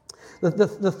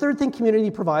 The third thing community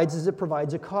provides is it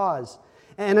provides a cause.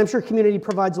 And I'm sure community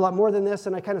provides a lot more than this,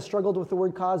 and I kind of struggled with the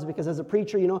word cause because as a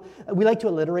preacher, we like to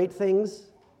alliterate things.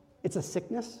 It's a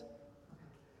sickness.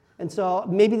 And so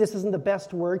maybe this isn't the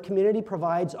best word. Community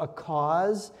provides a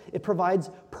cause. It provides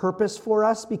purpose for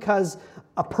us because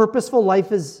a purposeful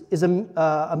life is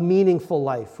a meaningful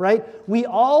life, right? We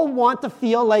all want to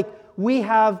feel like we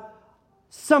have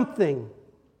something,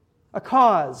 a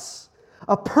cause,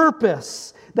 a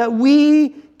purpose, that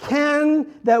we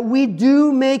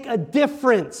do make a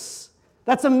difference.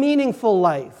 That's a meaningful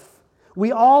life.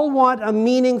 We all want a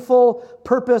meaningful,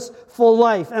 purposeful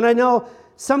life. And I know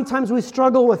sometimes we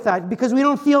struggle with that because we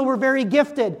don't feel we're very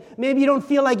gifted. Maybe you don't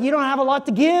feel like you don't have a lot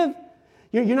to give.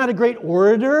 You're not a great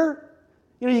orator.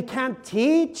 You can't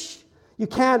teach. You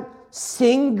can't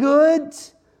sing good.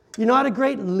 You're not a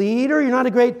great leader. You're not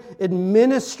a great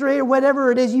administrator.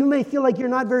 Whatever it is, you may feel like you're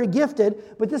not very gifted.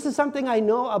 But this is something I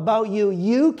know about you.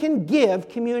 You can give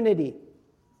community.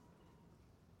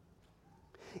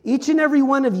 Each and every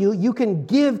one of you, you can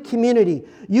give community.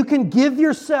 You can give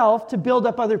yourself to build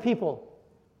up other people.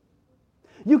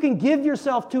 You can give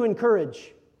yourself to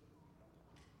encourage.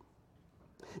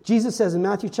 Jesus says in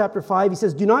Matthew chapter 5, he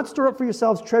says, "Do not store up for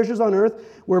yourselves treasures on earth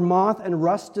where moth and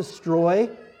rust destroy,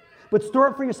 but store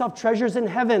up for yourself treasures in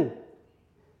heaven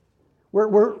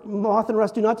where moth and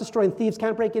rust do not destroy and thieves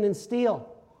can't break in and steal."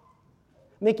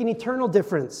 Make an eternal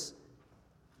difference.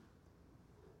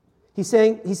 He's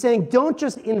saying, don't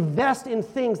just invest in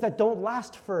things that don't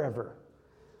last forever.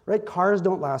 Right? Cars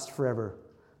don't last forever.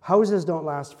 Houses don't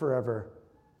last forever.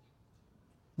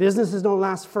 Businesses don't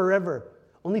last forever.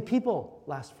 Only people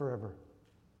last forever.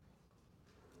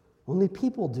 Only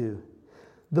people do.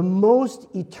 The most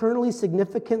eternally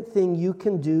significant thing you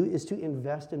can do is to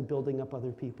invest in building up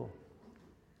other people.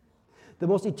 The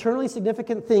most eternally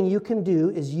significant thing you can do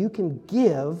is you can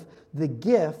give the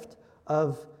gift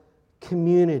of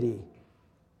community,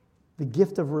 the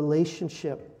gift of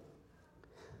relationship.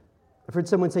 I've heard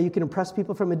someone say you can impress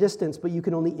people from a distance, but you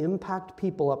can only impact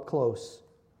people up close.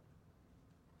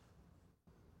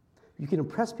 You can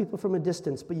impress people from a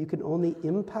distance, but you can only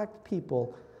impact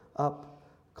people up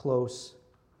close.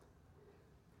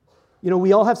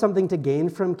 We all have something to gain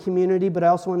from community, but I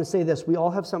also want to say this. We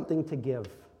all have something to give.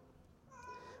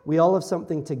 We all have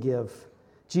something to give.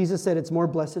 Jesus said it's more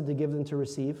blessed to give than to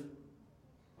receive.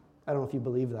 I don't know if you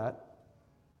believe that.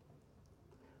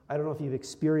 I don't know if you've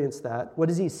experienced that. What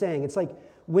is he saying? It's like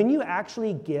when you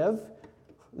actually give,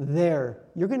 you're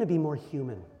going to be more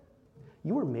human.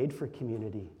 You were made for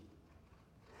community.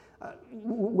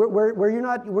 Where you're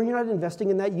not investing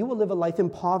in that, you will live a life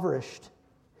impoverished.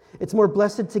 It's more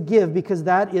blessed to give because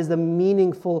that is a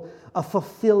meaningful, a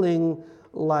fulfilling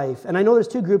life. And I know there's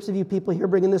two groups of you people here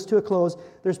bringing this to a close.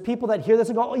 There's people that hear this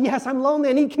and go, "Oh, yes, I'm lonely.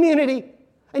 I need community.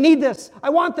 I need this. I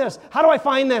want this. How do I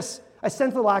find this? I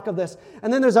sense the lack of this."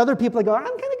 And then there's other people that go, "I'm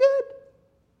kind of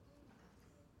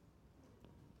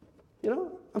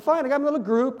good. I'm fine. I got my little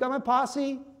group, got my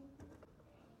posse.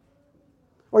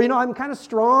 Or, I'm kind of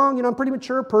strong. I'm a pretty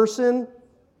mature person.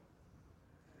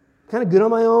 Kind of good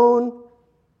on my own."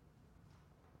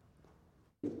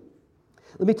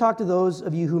 Let me talk to those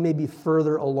of you who may be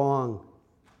further along.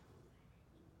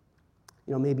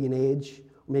 Maybe in age,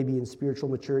 maybe in spiritual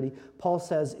maturity. Paul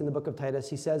says in the book of Titus,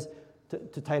 he says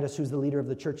to Titus, who's the leader of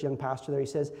the church, young pastor there, he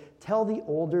says, "Tell the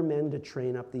older men to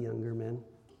train up the younger men."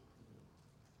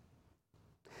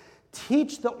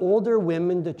 Teach the older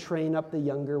women to train up the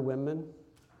younger women.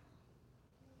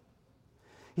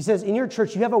 He says, in your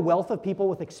church, you have a wealth of people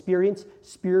with experience,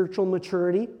 spiritual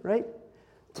maturity, right?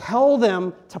 Tell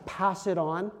them to pass it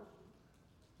on.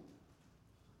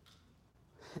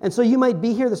 And so you might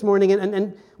be here this morning,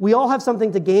 and we all have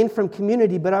something to gain from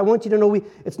community, but I want you to know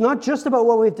it's not just about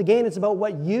what we have to gain, it's about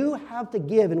what you have to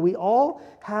give. And we all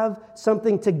have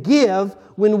something to give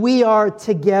when we are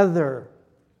together. .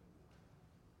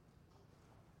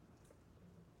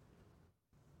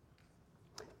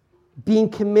 Being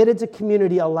committed to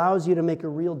community allows you to make a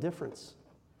real difference.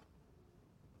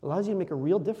 It allows you to make a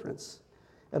real difference.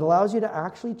 It allows you to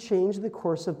actually change the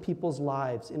course of people's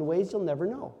lives in ways you'll never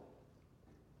know.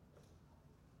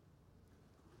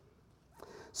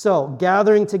 So,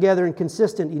 gathering together in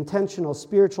consistent, intentional,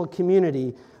 spiritual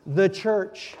community, the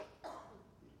church.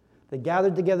 They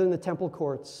gathered together in the temple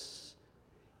courts,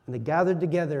 and they gathered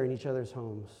together in each other's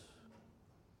homes.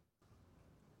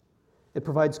 It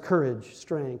provides courage,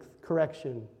 strength,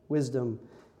 correction, wisdom.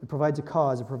 It provides a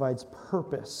cause. It provides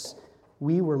purpose.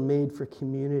 We were made for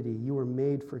community. You were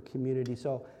made for community.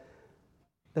 So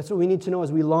that's what we need to know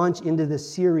as we launch into this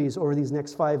series over these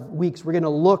next 5 weeks. We're going to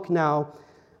look now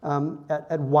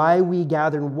at why we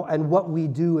gather and what we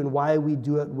do and why we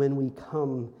do it when we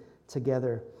come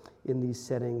together in these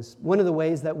settings. One of the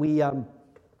ways that we,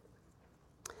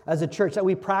 as a church, that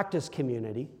we practice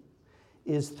community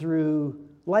is through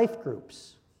life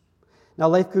groups. Now,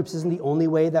 life groups isn't the only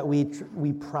way that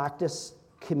we practice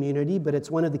community, but it's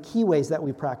one of the key ways that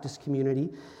we practice community.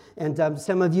 And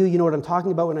some of you know what I'm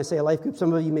talking about when I say a life group.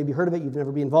 Some of you maybe heard of it. You've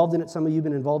never been involved in it. Some of you have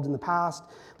been involved in the past,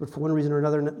 but for one reason or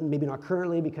another, maybe not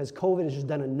currently, because COVID has just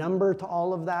done a number to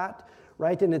all of that,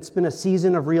 right? And it's been a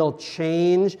season of real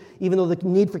change, even though the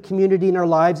need for community in our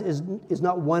lives is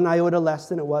not one iota less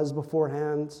than it was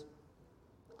beforehand.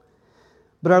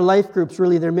 But our life groups,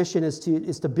 really, their mission is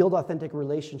to build authentic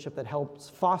relationship that helps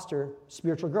foster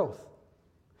spiritual growth.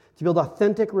 To build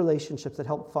authentic relationships that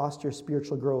help foster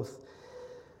spiritual growth.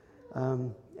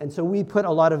 And so we put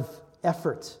a lot of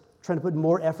effort, trying to put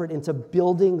more effort into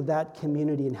building that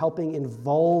community and helping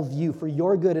involve you for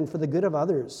your good and for the good of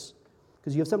others.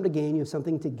 Because you have something to gain, you have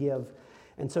something to give.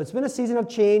 And so it's been a season of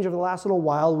change over the last little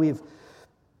while.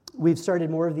 We've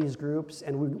started more of these groups,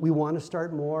 and we want to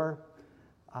start more.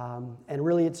 And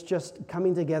really it's just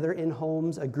coming together in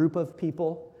homes, a group of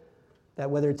people, that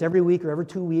whether it's every week or every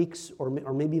 2 weeks, or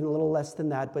maybe even a little less than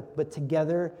that, but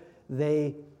together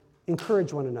they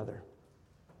encourage one another.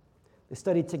 They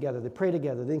study together, they pray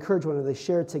together, they encourage one another, they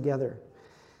share together.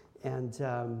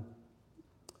 And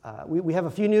we have a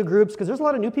few new groups, because there's a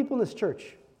lot of new people in this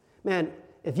church. Man,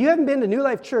 if you haven't been to New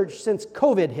Life Church since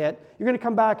COVID hit, you're going to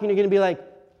come back and you're going to be like,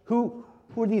 who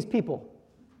are these people?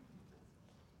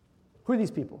 Who are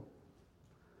these people?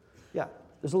 Yeah,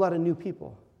 there's a lot of new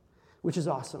people, which is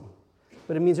awesome.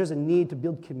 But it means there's a need to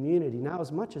build community now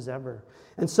as much as ever.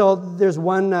 And so there's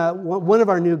one of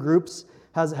our new groups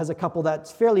has a couple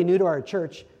that's fairly new to our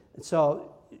church. And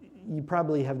so you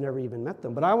probably have never even met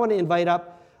them. But I want to invite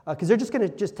up, because they're just going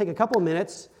to take a couple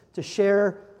minutes to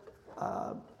share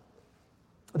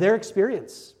their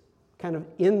experience kind of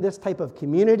in this type of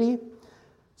community.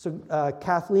 So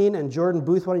Kathleen and Jordan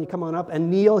Booth, why don't you come on up? And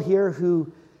Neil here,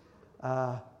 who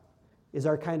is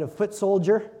our kind of foot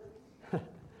soldier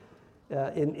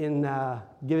in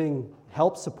giving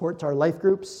help, support to our life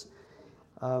groups.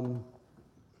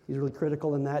 He's really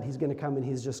critical in that. He's going to come and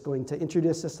he's just going to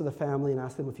introduce us to the family and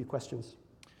ask them a few questions.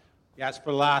 Yes,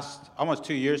 for the last almost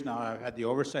 2 years now, I've had the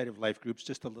oversight of life groups.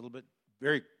 Just a little bit,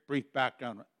 very brief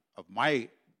background of my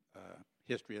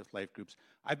history of life groups.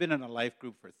 I've been in a life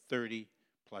group for 30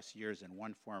 plus years in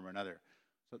one form or another.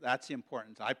 So that's the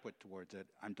importance I put towards it.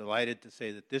 I'm delighted to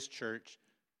say that this church,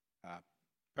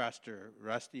 Pastor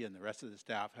Rusty and the rest of the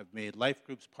staff have made life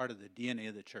groups part of the DNA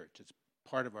of the church. It's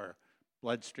part of our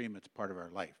bloodstream. It's part of our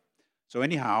life. So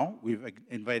anyhow, we've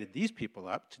invited these people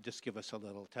up to just give us a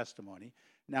little testimony.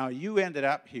 Now, you ended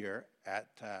up here at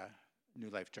New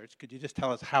Life Church. Could you just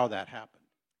tell us how that happened?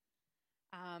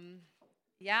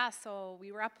 So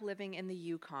we were up living in the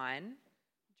Yukon.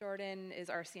 Jordan is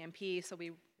our CMP, so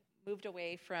we moved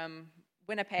away from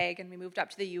Winnipeg and we moved up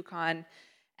to the Yukon,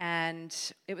 and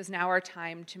it was now our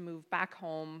time to move back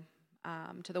home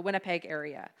to the Winnipeg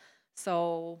area.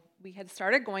 So we had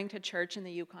started going to church in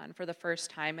the Yukon for the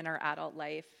first time in our adult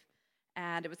life,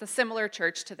 and it was a similar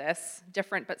church to this,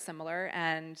 different but similar,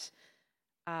 and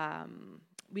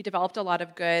we developed a lot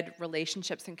of good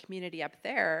relationships and community up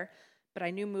there, but I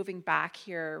knew moving back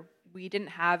here, we didn't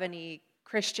have any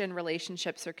Christian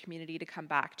relationships or community to come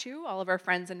back to. All of our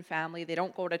friends and family, they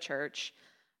don't go to church,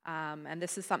 and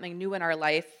this is something new in our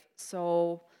life.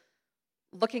 So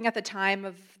looking at the time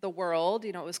of the world,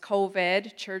 it was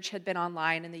COVID. Church had been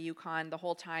online in the Yukon the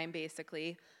whole time,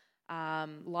 basically. A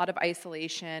lot of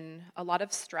isolation, a lot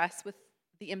of stress with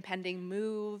the impending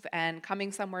move and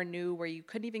coming somewhere new where you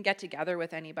couldn't even get together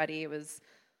with anybody. It was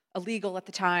illegal at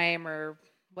the time, or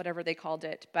whatever they called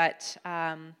it. But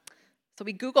so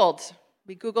we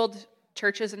Googled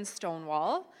churches in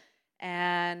Stonewall,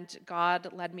 and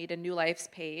God led me to New Life's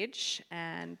page,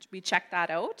 and we checked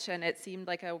that out, and it seemed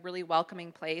like a really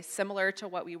welcoming place, similar to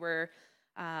what we were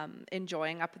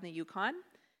enjoying up in the Yukon.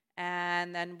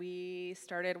 And then we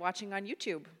started watching on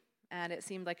YouTube, and it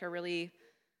seemed like a really,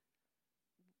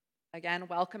 again,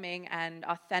 welcoming and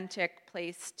authentic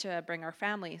place to bring our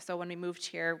family. So when we moved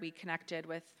here, we connected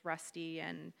with Rusty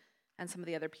and some of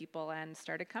the other people and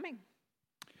started coming.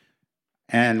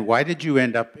 And why did you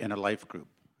end up in a life group?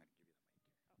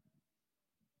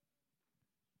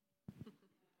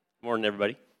 Morning,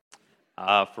 everybody.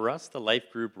 For us, the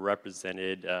life group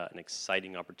represented an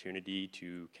exciting opportunity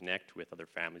to connect with other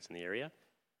families in the area.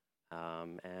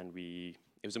 And it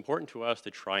was important to us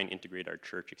to try and integrate our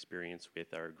church experience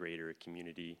with our greater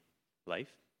community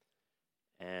life.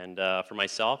 And for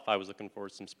myself, I was looking for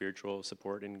some spiritual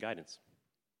support and guidance.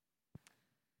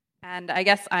 And I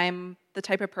guess I'm the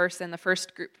type of person, in the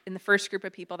first group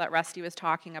of people that Rusty was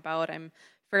talking about, I'm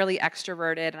fairly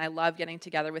extroverted, and I love getting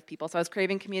together with people. So I was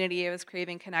craving community, I was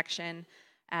craving connection,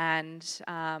 and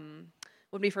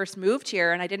when we first moved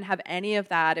here, and I didn't have any of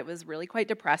that, it was really quite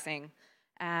depressing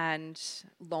and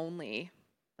lonely,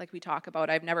 like we talk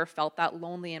about. I've never felt that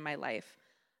lonely in my life.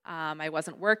 I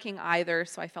wasn't working either,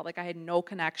 so I felt like I had no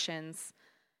connections,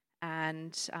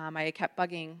 and I kept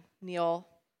bugging Neil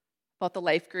about the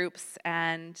life groups,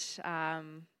 and I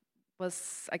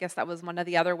guess that was one of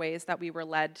the other ways that we were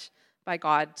led by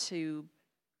God to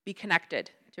be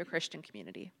connected to a Christian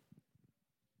community.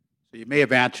 So you may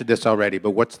have answered this already,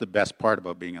 but what's the best part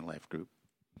about being in a life group?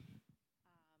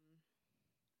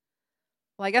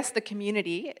 Well, I guess the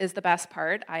community is the best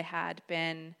part. I had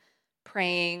been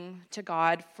praying to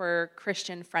God for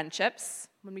Christian friendships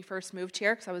when we first moved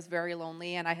here because I was very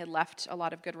lonely, and I had left a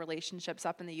lot of good relationships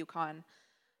up in the Yukon.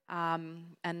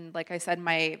 And like I said,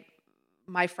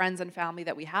 my friends and family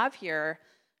that we have here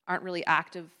aren't really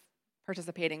active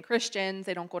participating Christians.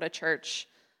 They don't go to church.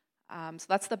 So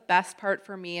that's the best part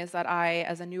for me, is that I,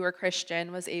 as a newer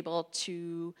Christian, was able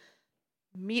to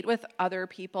meet with other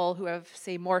people who have,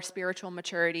 say, more spiritual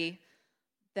maturity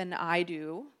than I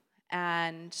do.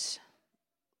 And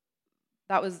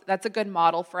that's a good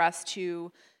model for us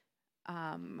to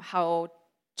how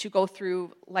to go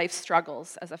through life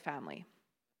struggles as a family.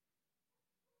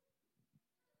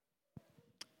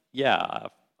 Yeah,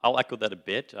 I'll echo that a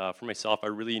bit. For myself, I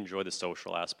really enjoy the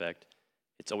social aspect.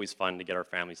 It's always fun to get our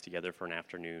families together for an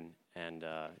afternoon, and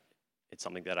it's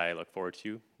something that I look forward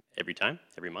to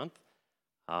every month.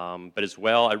 But as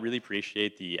well, I really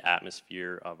appreciate the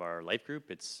atmosphere of our life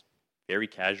group. It's very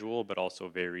casual, but also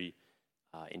very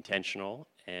intentional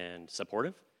and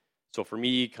supportive. So for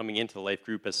me, coming into the life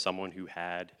group as someone who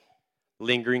had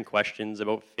lingering questions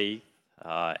about faith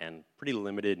and pretty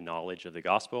limited knowledge of the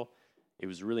gospel, it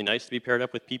was really nice to be paired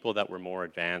up with people that were more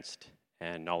advanced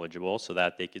and knowledgeable so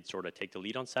that they could sort of take the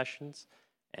lead on sessions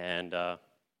and,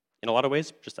 in a lot of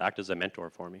ways, just act as a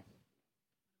mentor for me.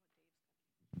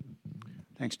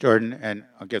 Thanks, Jordan. And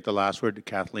I'll give the last word to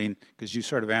Kathleen, because you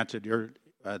sort of answered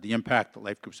the impact that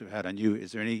life groups have had on you.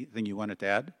 Is there anything you wanted to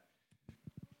add?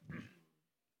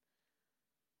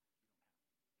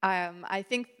 I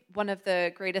think one of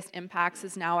the greatest impacts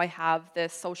is now I have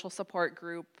this social support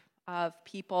group of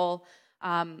people.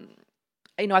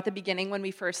 At the beginning when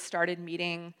we first started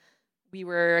meeting, we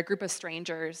were a group of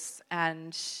strangers,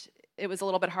 and it was a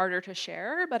little bit harder to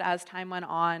share, but as time went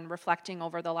on, reflecting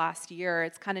over the last year,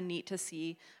 it's kind of neat to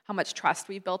see how much trust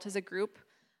we've built as a group,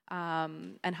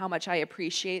 and how much I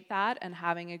appreciate that, and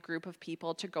having a group of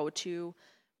people to go to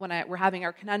when we're having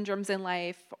our conundrums in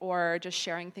life or just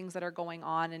sharing things that are going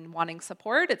on and wanting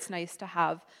support. It's nice to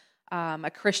have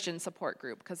a Christian support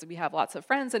group, because we have lots of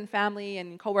friends and family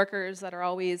and coworkers that are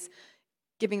always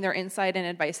giving their insight and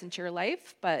advice into your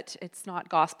life, but it's not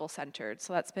gospel-centered.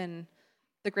 So that's been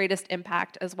the greatest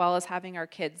impact, as well as having our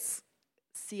kids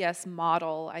see us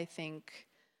model, I think,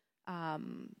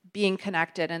 being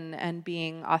connected and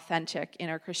being authentic in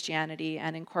our Christianity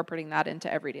and incorporating that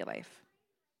into everyday life.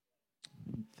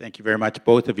 Thank you very much,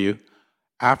 both of you.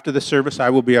 After the service, I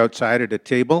will be outside at a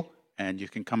table, and you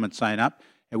can come and sign up.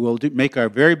 And we'll make our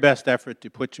very best effort to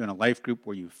put you in a life group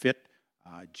where you fit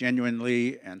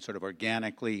genuinely and sort of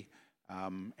organically.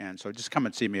 And so just come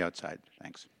and see me outside.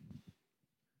 Thanks.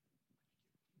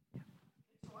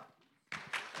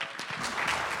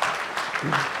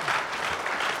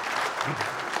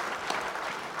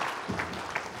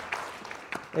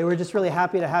 Hey, we're just really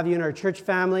happy to have you in our church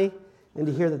family and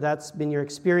to hear that that's been your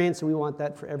experience, and we want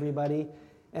that for everybody.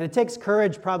 And it takes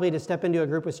courage probably to step into a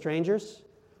group of strangers.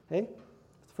 Hey?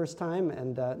 First time,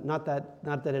 and not that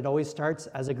it always starts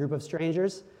as a group of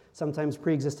strangers, sometimes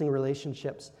pre-existing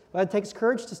relationships. But it takes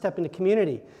courage to step into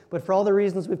community. But for all the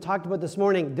reasons we've talked about this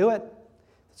morning, do it.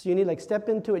 So you need step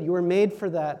into it. You were made for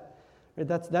that. Right?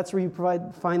 That's where you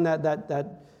find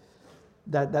that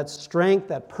that strength,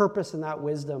 that purpose, and that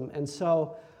wisdom. And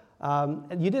so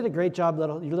and you did a great job,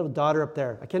 your little daughter up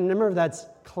there. I can't remember if that's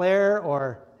Claire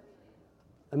or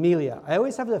Amelia. I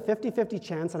always have the 50-50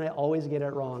 chance, and I always get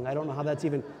it wrong. I don't know how that's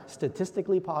even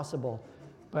statistically possible.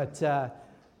 But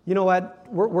you know what?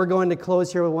 We're going to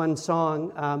close here with one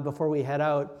song before we head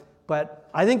out. But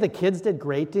I think the kids did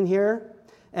great in here.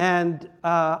 And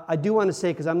I do want to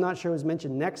say, because I'm not sure it was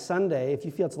mentioned, next Sunday, if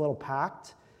you feel it's a little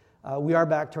packed, we are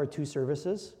back to our 2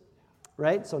 services,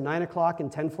 right? So 9 o'clock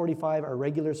and 10:45 are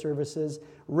regular services,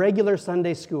 regular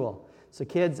Sunday school. So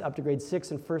kids up to grade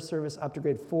 6 in first service, up to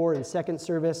grade 4 in second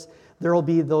service. There will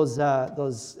be those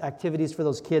activities for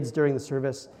those kids during the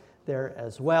service there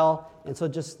as well. And so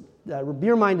just be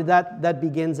reminded that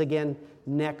begins again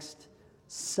next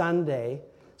Sunday.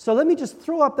 So let me just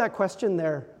throw up that question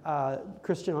there,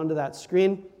 Christian, onto that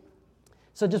screen.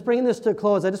 So just bringing this to a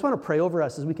close, I just want to pray over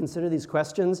us as we consider these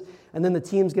questions. And then the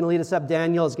team's going to lead us up.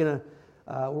 Daniel is going to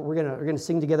we're going to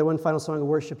sing together one final song of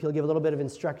worship. He'll give a little bit of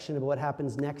instruction about what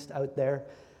happens next out there.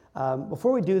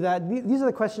 Before we do that, these are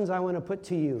the questions I want to put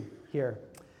to you here.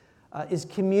 Is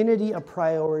community a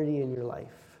priority in your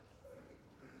life?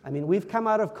 I mean, we've come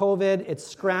out of COVID. It's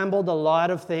scrambled a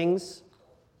lot of things,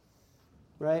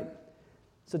 right?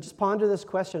 So just ponder this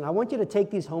question. I want you to take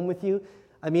these home with you.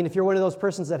 I mean, if you're one of those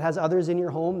persons that has others in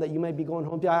your home that you might be going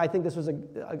home to, I think this was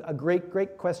a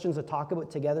great question to talk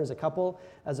about together as a couple,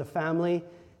 as a family.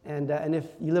 And if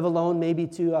you live alone, maybe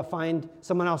to find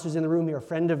someone else who's in the room here, a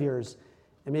friend of yours,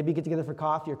 and maybe get together for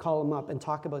coffee or call them up and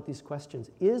talk about these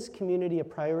questions. Is community a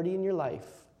priority in your life?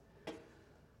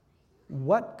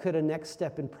 What could a next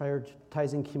step in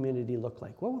prioritizing community look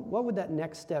like? What would that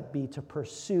next step be to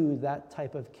pursue that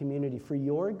type of community for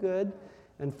your good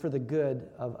and for the good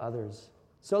of others?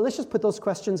 So let's just put those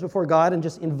questions before God and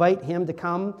just invite Him to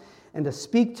come and to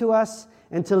speak to us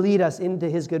and to lead us into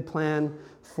His good plan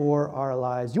for our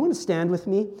lives. Do you want to stand with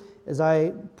me as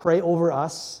I pray over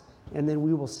us, and then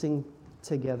we will sing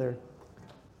together.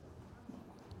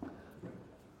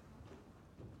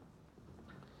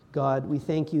 God, we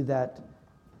thank you that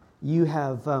you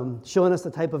have shown us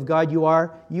the type of God you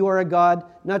are. You are a God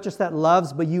not just that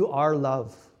loves, but you are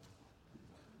love.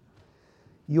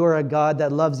 You are a God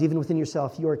that loves even within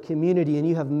yourself. You are community, and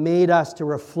you have made us to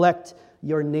reflect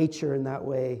your nature in that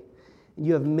way. And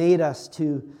you have made us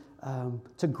to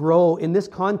grow in this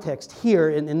context here,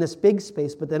 in this big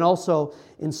space, but then also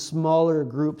in smaller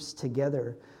groups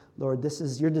together. Lord, this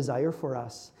is your desire for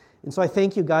us. And so I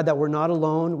thank you, God, that we're not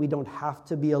alone. We don't have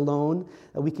to be alone,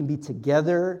 that we can be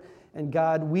together. And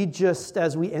God, we just,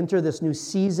 as we enter this new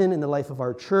season in the life of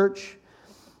our church,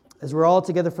 as we're all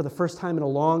together for the first time in a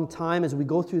long time, as we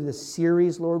go through this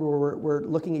series, Lord, where we're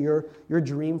looking at your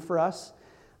dream for us,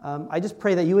 I just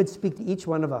pray that you would speak to each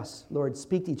one of us, Lord.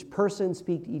 Speak to each person,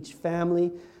 speak to each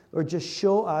family. Lord, just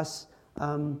show us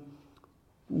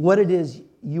what it is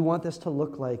you want this to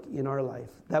look like in our life.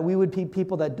 That we would be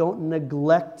people that don't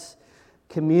neglect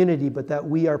community, but that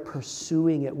we are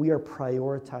pursuing it. We are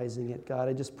prioritizing it, God.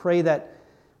 I just pray that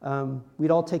we'd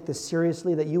all take this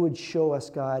seriously, that you would show us,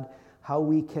 God, how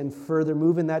we can further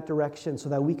move in that direction so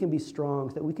that we can be strong,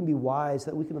 so that we can be wise,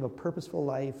 so that we can have a purposeful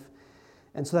life,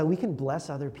 and so that we can bless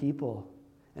other people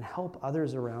and help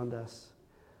others around us.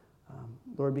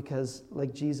 Lord, because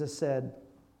like Jesus said,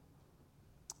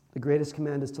 the greatest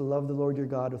command is to love the Lord your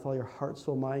God with all your heart,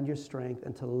 soul, mind, your strength,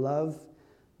 and to love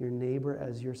your neighbor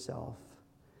as yourself.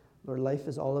 Lord, life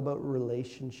is all about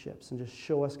relationships, and just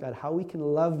show us, God, how we can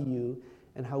love you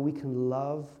and how we can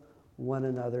love one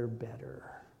another better.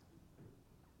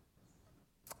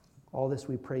 All this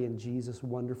we pray in Jesus'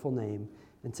 wonderful name.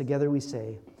 And together we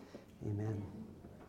say, amen.